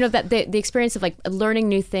 but like, you know, that the experience of like learning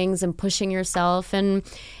new things and pushing yourself, and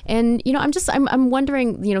you know, I'm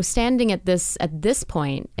wondering, you know, standing at this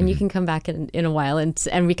point, and you can come back in a while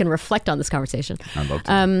and we can reflect on this conversation. I'd love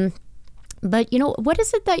to. But you know, what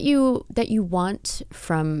is it that you want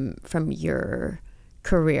from your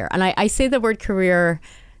career? And I say the word career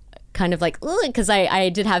kind of like because I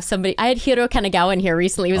did have somebody. I had Hiro Kanagawa in here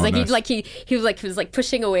recently. He was nice. he was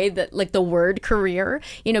pushing away the word career,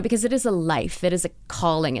 you know, because it is a life, it is a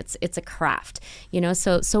calling, it's a craft, you know.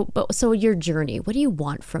 So your journey. What do you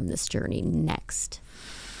want from this journey next?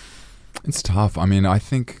 It's tough. I mean, I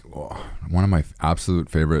think one of my absolute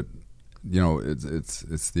favorite. You know,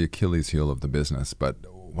 it's the Achilles heel of the business, but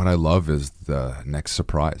what I love is the next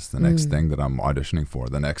surprise, the next thing that I'm auditioning for,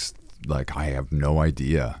 the next, like, I have no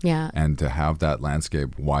idea. Yeah. And to have that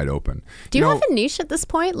landscape wide open. Do you have a niche at this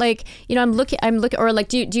point? Like, you know, I'm looking, or like,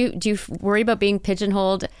 do you worry about being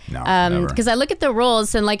pigeonholed? No, never. Because I look at the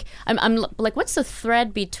roles and like, I'm like, what's the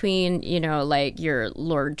thread between, you know, like your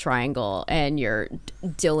Lord Triangle and your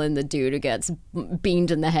Dylan, the dude who gets beamed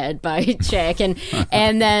in the head by Chick, and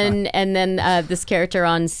then this character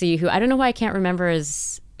on C, who I don't know why I can't remember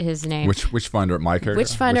his name. Witchfinder, my character.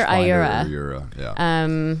 Witchfinder Ayura.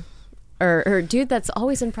 Yeah. Or dude that's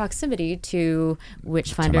always in proximity to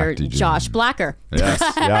Witchfinder, Josh Blacker. Yes,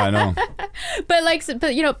 yeah, I know. but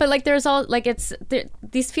there's all like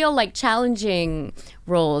these feel like challenging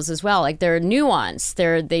roles as well. Like they're nuanced.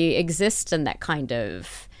 They exist in that kind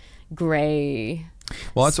of gray.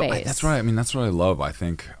 Well, that's space. Right. I mean, that's what I love. I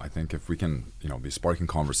think if we can, you know, be sparking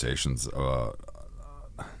conversations. You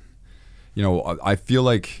know, I feel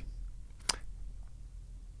like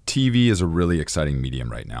TV is a really exciting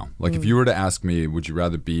medium right now. Like if you were to ask me, would you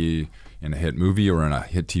rather be in a hit movie or in a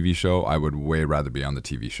hit TV show? I would way rather be on the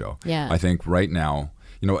TV show. Yeah. I think right now,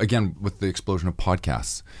 you know, again, with the explosion of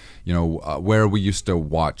podcasts, you know, where we used to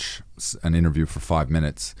watch an interview for 5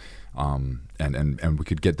 minutes and we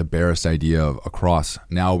could get the barest idea across.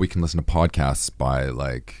 Now we can listen to podcasts by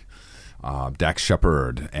like Dax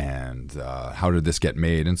Shepard and How Did This Get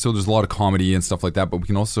Made? And so there's a lot of comedy and stuff like that, but we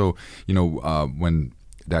can also, you know, when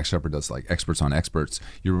Dax Shepard does, like Experts on Experts,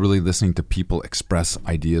 you're really listening to people express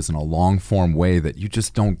ideas in a long form way that you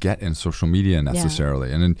just don't get in social media necessarily.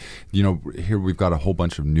 Yeah. And then, you know, here we've got a whole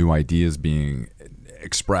bunch of new ideas being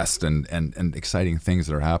expressed and exciting things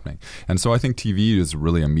that are happening. And so I think TV is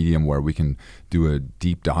really a medium where we can do a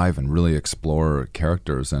deep dive and really explore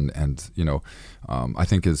characters. And you know, I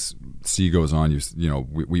think as C goes on, you know,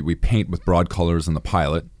 we paint with broad colors in the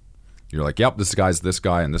pilot. You're like, yep, this guy's this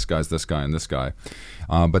guy, and this guy's this guy, and this guy.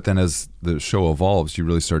 But then as the show evolves, you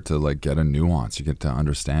really start to like get a nuance. You get to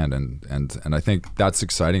understand, and I think that's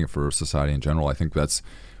exciting for society in general. I think that's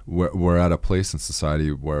we're at a place in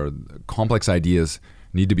society where complex ideas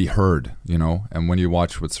need to be heard, you know. And when you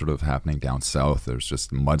watch what's sort of happening down south, there's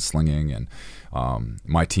just mudslinging and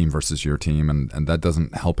my team versus your team, and that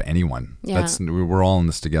doesn't help anyone. Yeah. We're all in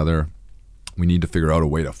this together. We need to figure out a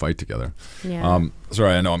way to fight together. Yeah.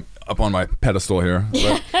 Sorry, I know I'm up on my pedestal here,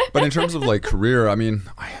 but in terms of like career, I mean,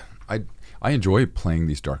 I enjoy playing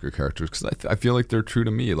these darker characters because I feel like they're true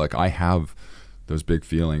to me. Like I have those big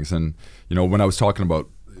feelings, and you know, when I was talking about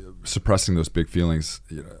suppressing those big feelings,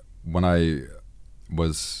 you know,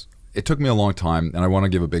 it took me a long time, and I want to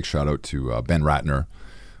give a big shout out to Ben Ratner,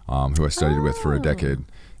 who I studied with for a decade,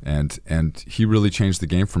 and he really changed the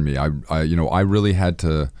game for me. I really had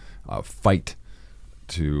to fight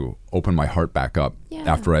to open my heart back up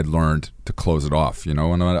after I'd learned to close it off, you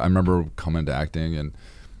know. And I remember coming to acting, and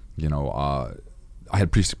you know, I had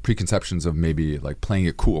preconceptions of maybe like playing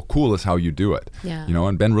it cool. Cool is how you do it, you know.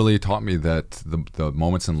 And Ben really taught me that the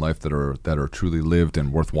moments in life that are truly lived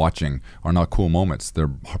and worth watching are not cool moments.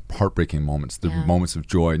 They're heartbreaking moments. They're moments of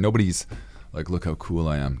joy. Nobody's like, look how cool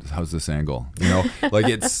I am. How's this angle? You know, like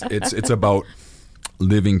it's about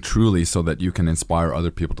living truly so that you can inspire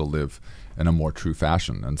other people to live in a more true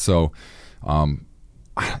fashion. And so, I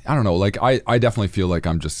don't know. Like I definitely feel like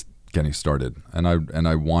I'm just getting started, and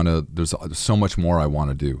I want to. There's so much more I want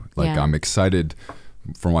to do. Like I'm excited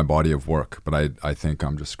for my body of work, but I think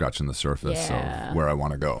I'm just scratching the surface of where I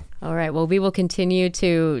want to go. All right. Well, we will continue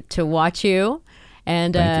to watch you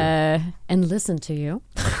and listen to you.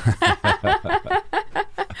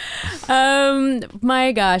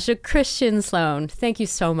 My gosh, Christian Sloan, thank you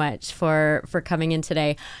so much for coming in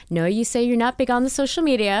today. No, you say you're not big on the social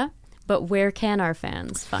media, but where can our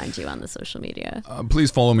fans find you on the social media?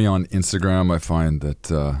 Please follow me on Instagram. I find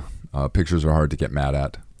that pictures are hard to get mad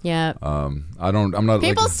at. Yeah. I'm not.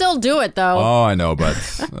 People still do it though. Oh, I know, but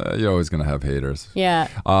you're always gonna have haters. Yeah.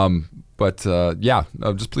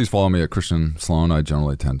 Just please follow me at Christian Sloan. I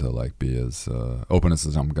generally tend to like be as open as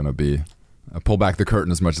I'm gonna be. I pull back the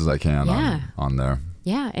curtain as much as I can on there.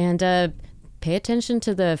 Yeah, and pay attention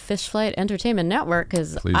to the Fish Flight Entertainment Network,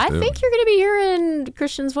 because I think you're going to be hearing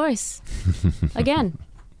Christian's voice again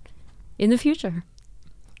in the future.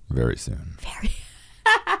 Very soon.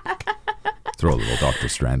 Throw a little Dr.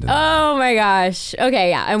 Strand in. Oh my gosh. Okay,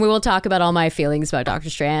 yeah. And we will talk about all my feelings about Dr.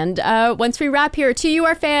 Strand once we wrap here. To you,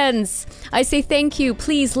 our fans, I say thank you.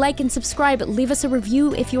 Please like and subscribe. Leave us a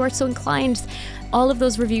review if you are so inclined. All of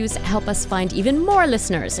those reviews help us find even more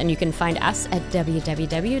listeners, and you can find us at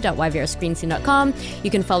www.yvrscreenscene.com.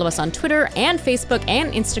 You can follow us on Twitter and Facebook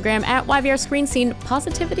and Instagram at YVR Screen Scene,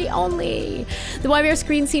 positivity only. The YVR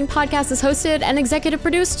Screen Scene podcast is hosted and executive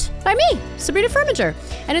produced by me, Sabrina Furminger,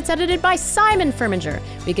 and it's edited by Simon Furminger.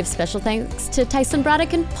 We give special thanks to Tyson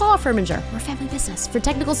Braddock and Paul Furminger, we're family business, for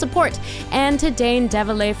technical support, and to Dane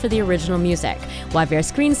Devilay for the original music. YVR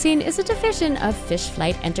Screen Scene is a division of Fish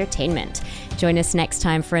Flight Entertainment. Join us next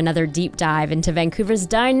time for another deep dive into Vancouver's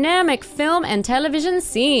dynamic film and television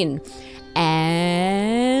scene.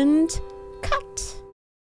 And cut.